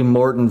Charlie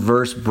Morton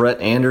versus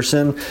Brett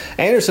Anderson.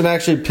 Anderson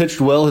actually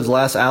pitched well his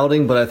last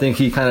outing, but I think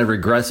he kind of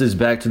regresses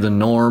back to the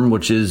norm,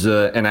 which is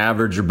an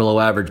average or below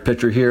average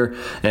pitcher here.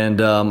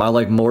 And I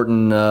like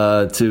Morton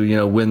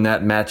to win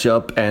that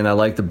matchup. And I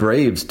like the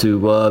Braves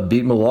to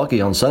beat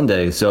Milwaukee on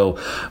Sunday. So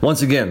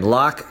once again,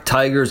 lock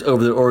Tigers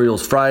over the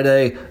Orioles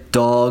Friday,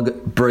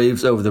 dog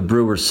Braves over the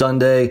Brewers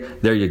Sunday.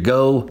 There you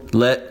go.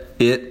 Let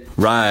it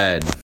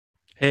ride.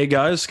 Hey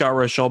guys, Scott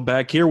Rochelle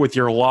back here with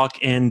your lock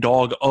and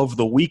dog of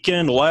the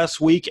weekend. Last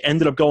week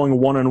ended up going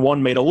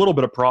 1-1, made a little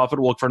bit of profit.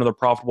 We'll look for another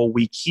profitable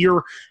week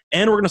here.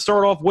 And we're going to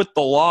start off with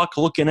the lock,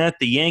 looking at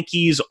the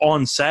Yankees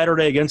on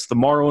Saturday against the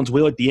Marlins.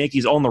 We like the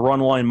Yankees on the run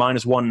line,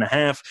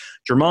 -1.5.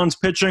 Germán's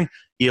pitching.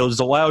 He has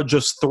allowed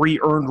just 3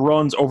 earned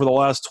runs over the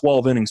last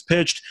 12 innings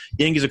pitched.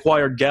 Yankees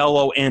acquired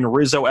Gallo and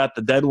Rizzo at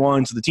the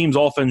deadline, so the team's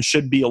offense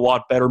should be a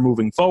lot better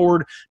moving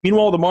forward.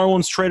 Meanwhile, the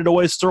Marlins traded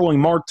away Sterling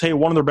Marte,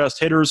 one of their best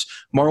hitters.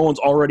 Marlins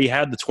already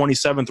had the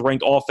 27th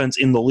ranked offense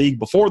in the league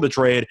before the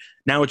trade.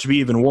 Now it should be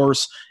even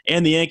worse.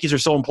 And the Yankees are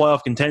still in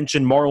playoff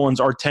contention. Marlins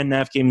are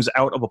 10.5 games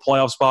out of a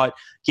playoff spot.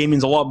 Game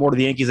means a lot more to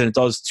the Yankees than it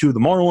does to the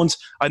Marlins.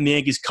 I think the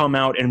Yankees come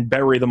out and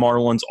bury the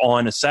Marlins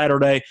on a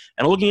Saturday.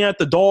 And looking at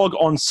the dog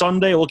on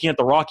Sunday, looking at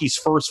the Rockies'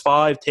 first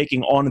 5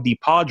 taking on the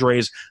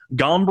Padres.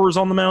 Gomber's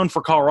on the mound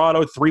for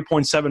Colorado,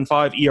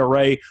 3.75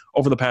 ERA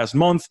over the past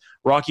month.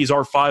 Rockies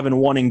are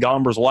 5-1 in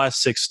Gomber's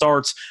last 6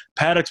 starts.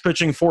 Paddock's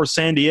pitching for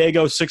San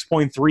Diego,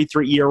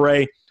 6.33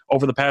 ERA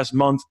over the past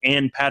month,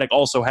 and Paddock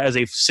also has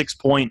a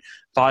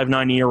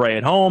 6.59 ERA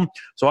at home.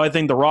 So I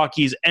think the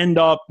Rockies end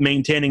up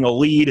maintaining a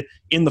lead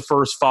in the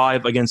first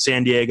 5 against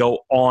San Diego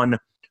on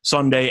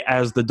Sunday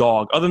as the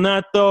dog. Other than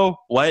that, though,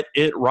 let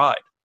it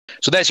ride.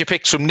 So there's your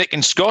picks from Nick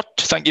and Scott.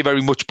 Thank you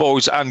very much,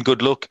 boys, and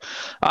good luck.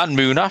 And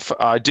Munaf,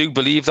 I do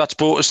believe that's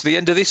brought us to the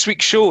end of this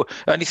week's show.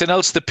 Anything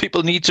else that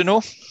people need to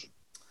know?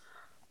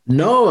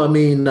 No, I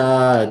mean,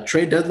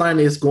 trade deadline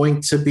is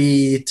going to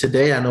be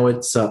today. I know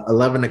it's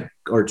 11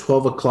 or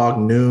 12 o'clock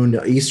noon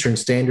Eastern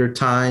Standard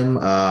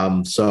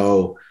Time.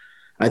 So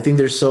I think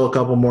there's still a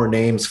couple more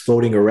names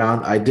floating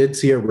around. I did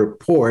see a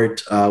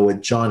report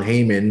with John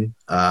Heyman.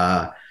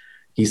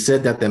 He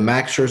said that the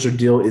Max Scherzer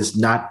deal is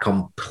not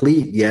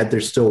complete yet. They're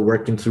still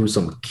working through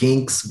some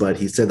kinks, but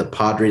he said the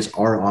Padres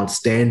are on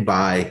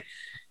standby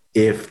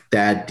if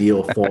that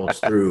deal falls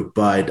through.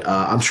 But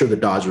I'm sure the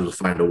Dodgers will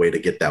find a way to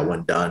get that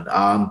one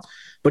done.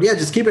 But yeah,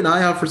 just keep an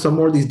eye out for some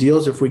more of these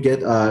deals. If we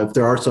get, if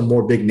there are some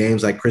more big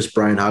names like Chris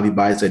Bryant, Javi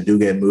Baez that do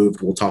get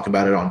moved, we'll talk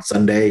about it on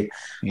Sunday.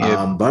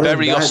 Yeah,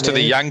 Berrios to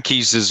the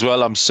Yankees as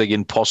well, I'm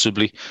saying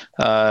possibly.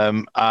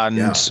 Luke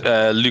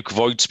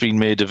Voigt's been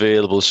made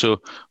available,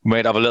 so we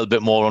might have a little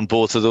bit more on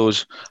both of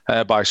those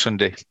by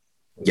Sunday.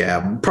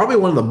 Yeah, probably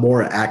one of the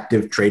more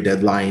active trade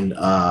deadline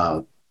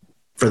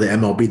for the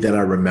MLB that I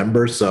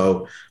remember.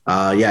 So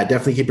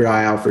definitely keep your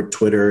eye out for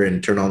Twitter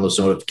and turn on those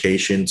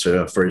notifications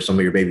for some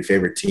of your maybe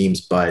favorite teams.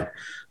 But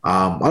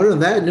other than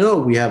that,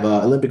 we have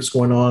Olympics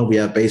going on. We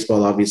have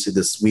baseball obviously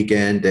this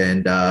weekend,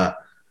 and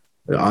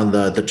on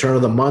the turn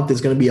of the month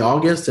is going to be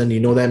August, and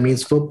that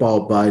means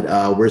football, but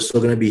we're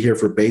still going to be here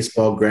for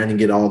baseball, grinding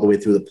it all the way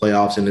through the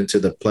playoffs and into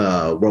the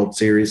World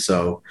Series.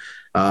 So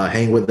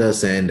hang with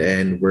us,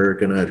 and we're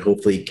going to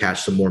hopefully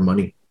cash some more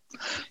money.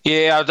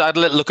 Yeah, I'd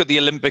look at the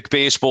Olympic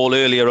baseball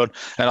earlier on,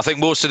 and I think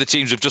most of the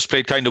teams have just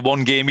played kind of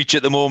one game each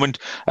at the moment.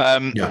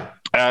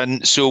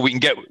 And so we can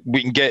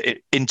get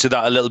into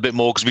that a little bit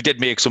more, because we did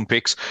make some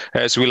picks.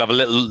 So we'll have a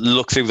little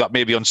look through that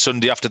maybe on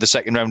Sunday after the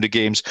second round of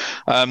games.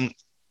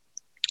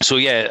 So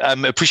yeah,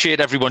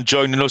 appreciate everyone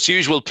joining us.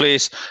 Usual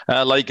place,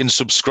 like and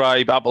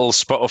subscribe, Apple,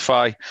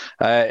 Spotify,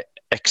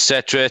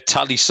 etc.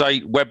 Tally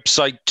site,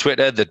 website,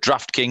 Twitter, the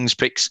DraftKings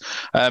picks,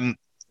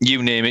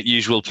 you name it,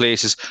 usual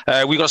places.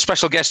 We've got a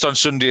special guest on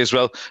Sunday as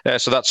well,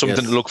 so that's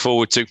something to look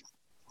forward to.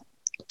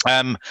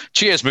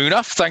 Cheers,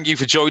 Munaf. Thank you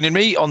for joining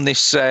me on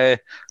this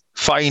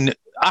fine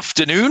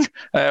afternoon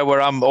where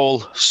I'm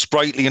all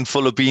sprightly and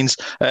full of beans.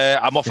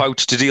 I'm off out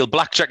to deal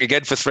blackjack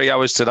again for 3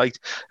 hours tonight,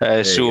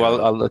 so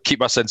I'll keep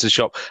my senses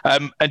sharp.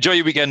 Enjoy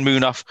your weekend,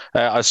 Munaf.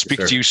 I'll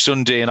speak to you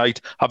Sunday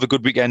night. Have a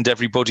good weekend,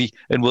 everybody,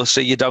 and we'll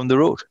see you down the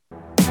road.